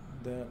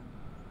that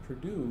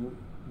Purdue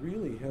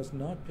really has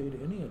not paid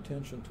any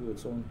attention to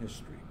its own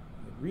history.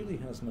 It really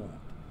has not.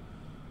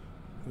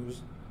 It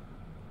was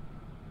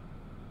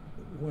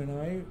when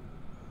I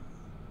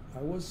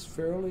was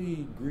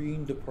fairly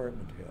green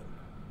department head.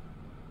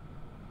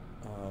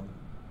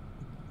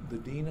 The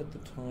dean at the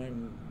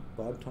time,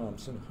 Bob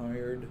Thompson,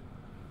 hired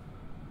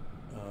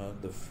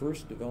the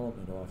first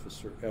development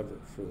officer ever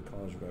for the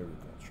College of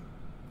Agriculture.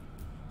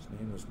 His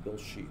name was Bill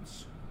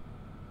Sheets.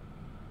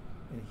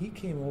 And he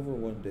came over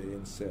one day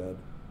and said,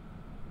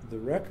 the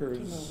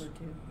records,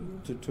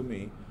 to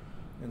me,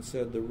 and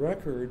said the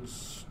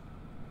records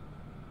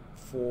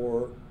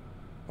for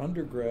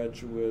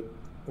undergraduate,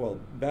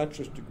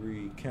 bachelor's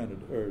degree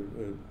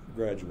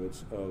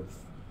graduates of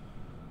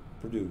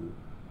Purdue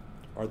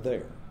are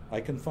there. I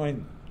can find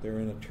them. They're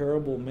in a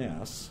terrible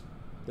mess.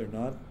 They're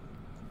not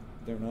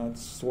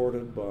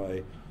sorted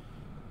by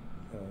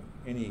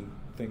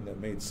anything that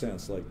made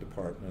sense, like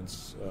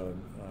departments.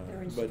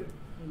 They're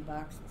in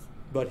boxes.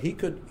 But he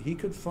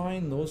could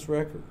find those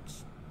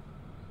records.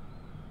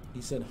 He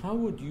said, how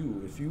would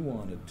you, if you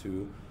wanted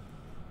to,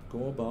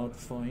 go about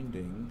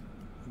finding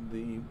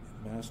the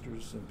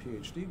master's and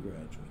PhD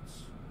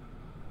graduates?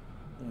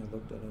 And I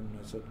looked at him and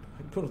I said,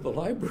 I'd go to the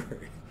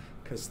library,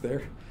 because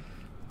their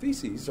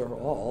theses are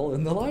all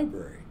in the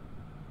library.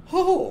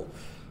 Oh!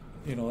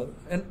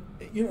 And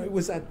it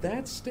was at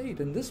that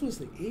state, and this was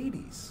the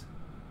 80s.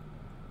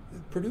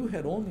 Purdue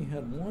had only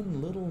had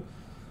one little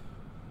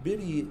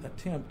bitty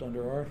attempt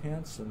under Art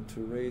Hansen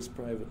to raise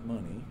private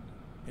money,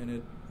 and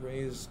it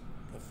raised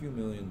a few $1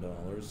 million.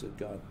 It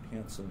got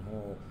Hansen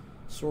Hall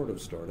sort of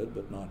started,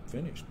 but not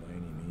finished by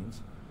any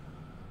means.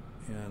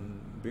 And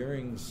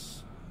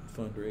Bering's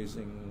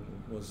fundraising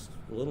was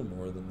a little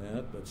more than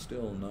that, but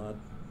still not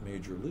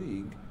major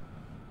league.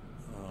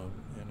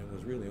 And it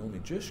was really only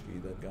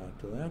Jischke that got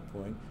to that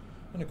point.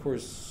 And of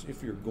course,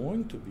 if you're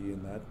going to be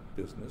in that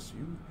business,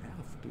 you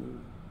have to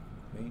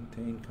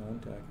maintain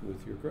contact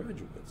with your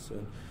graduates.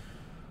 And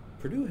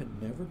Purdue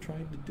had never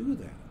tried to do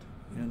that.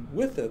 And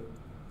with it,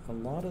 a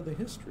lot of the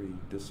history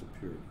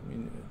disappeared. I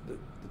mean, the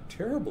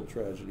terrible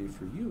tragedy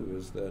for you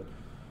is that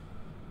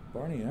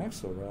Barney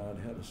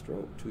Axelrod had a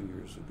stroke 2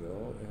 years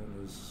ago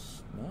and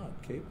is not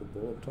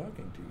capable of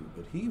talking to you,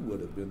 but he would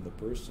have been the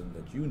person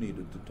that you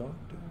needed to talk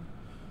to.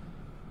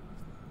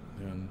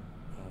 And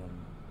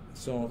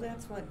so well,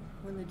 that's what,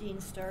 when the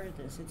dean started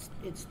this,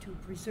 it's to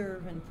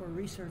preserve and for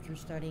researchers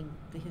studying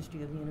the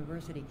history of the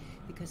university,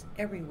 because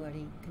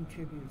everybody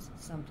contributes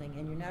something,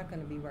 and you're not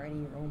going to be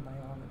writing your own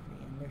biography,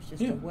 and there's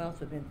just a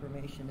wealth of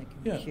information that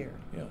can be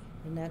shared. Yeah.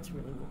 And that's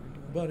really what we're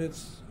doing. But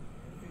it's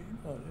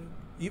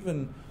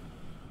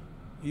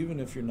even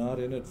if you're not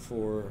in it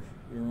for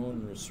your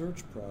own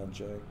research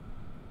project,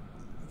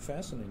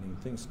 fascinating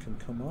things can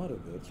come out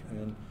of it.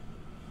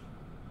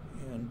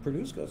 And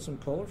Purdue's got some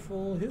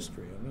colorful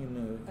history. I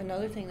mean,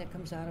 another thing that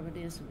comes out of it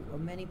is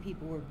many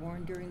people were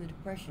born during the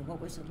Depression. What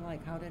was it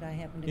like? How did I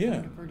happen to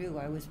come to Purdue?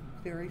 I was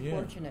very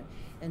fortunate,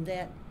 and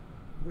that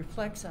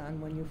reflects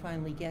on when you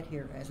finally get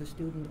here as a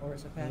student or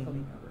as a faculty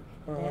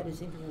member. That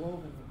is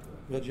interwoven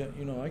into it.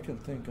 But I can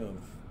think of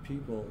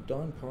people.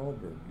 Don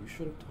Parlberg. You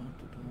should have talked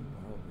to Don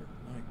Parlberg.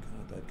 My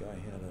God, that guy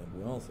had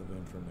a wealth of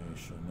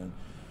information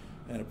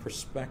and a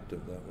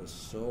perspective that was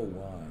so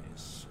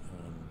wise.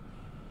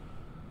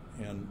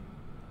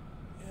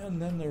 And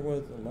then there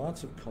were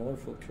lots of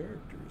colorful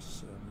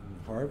characters.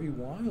 Harvey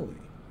Wiley.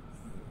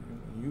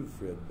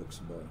 You've read books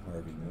about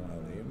Harvey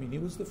Wiley. I mean, he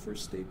was the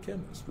first state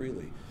chemist,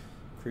 really.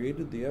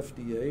 Created the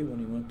FDA when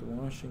he went to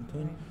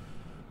Washington.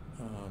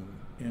 Right.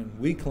 And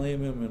we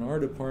claim him in our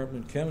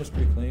department.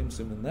 Chemistry claims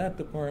him in that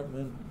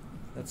department.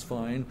 That's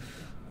fine.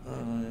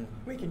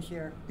 We can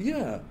share.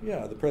 Yeah.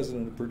 The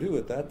president of Purdue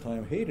at that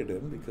time hated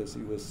him because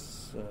he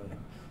was...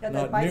 had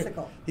that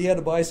bicycle. He had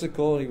a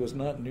bicycle. He was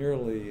not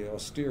nearly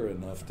austere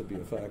enough to be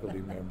a faculty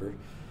member,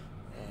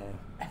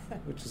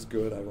 which is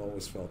good. I've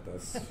always felt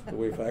that's the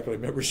way faculty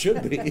members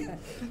should be.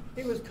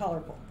 He was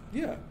colorful.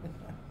 Yeah.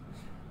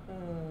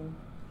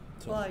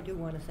 Well, I do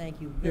want to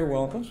thank you very You're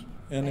welcome. much.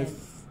 And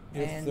if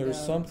there's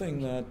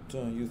something that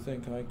you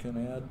think I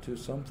can add to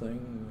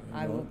something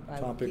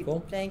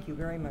topical, thank you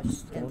very much,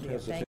 Cynthia. don't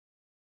hesitate.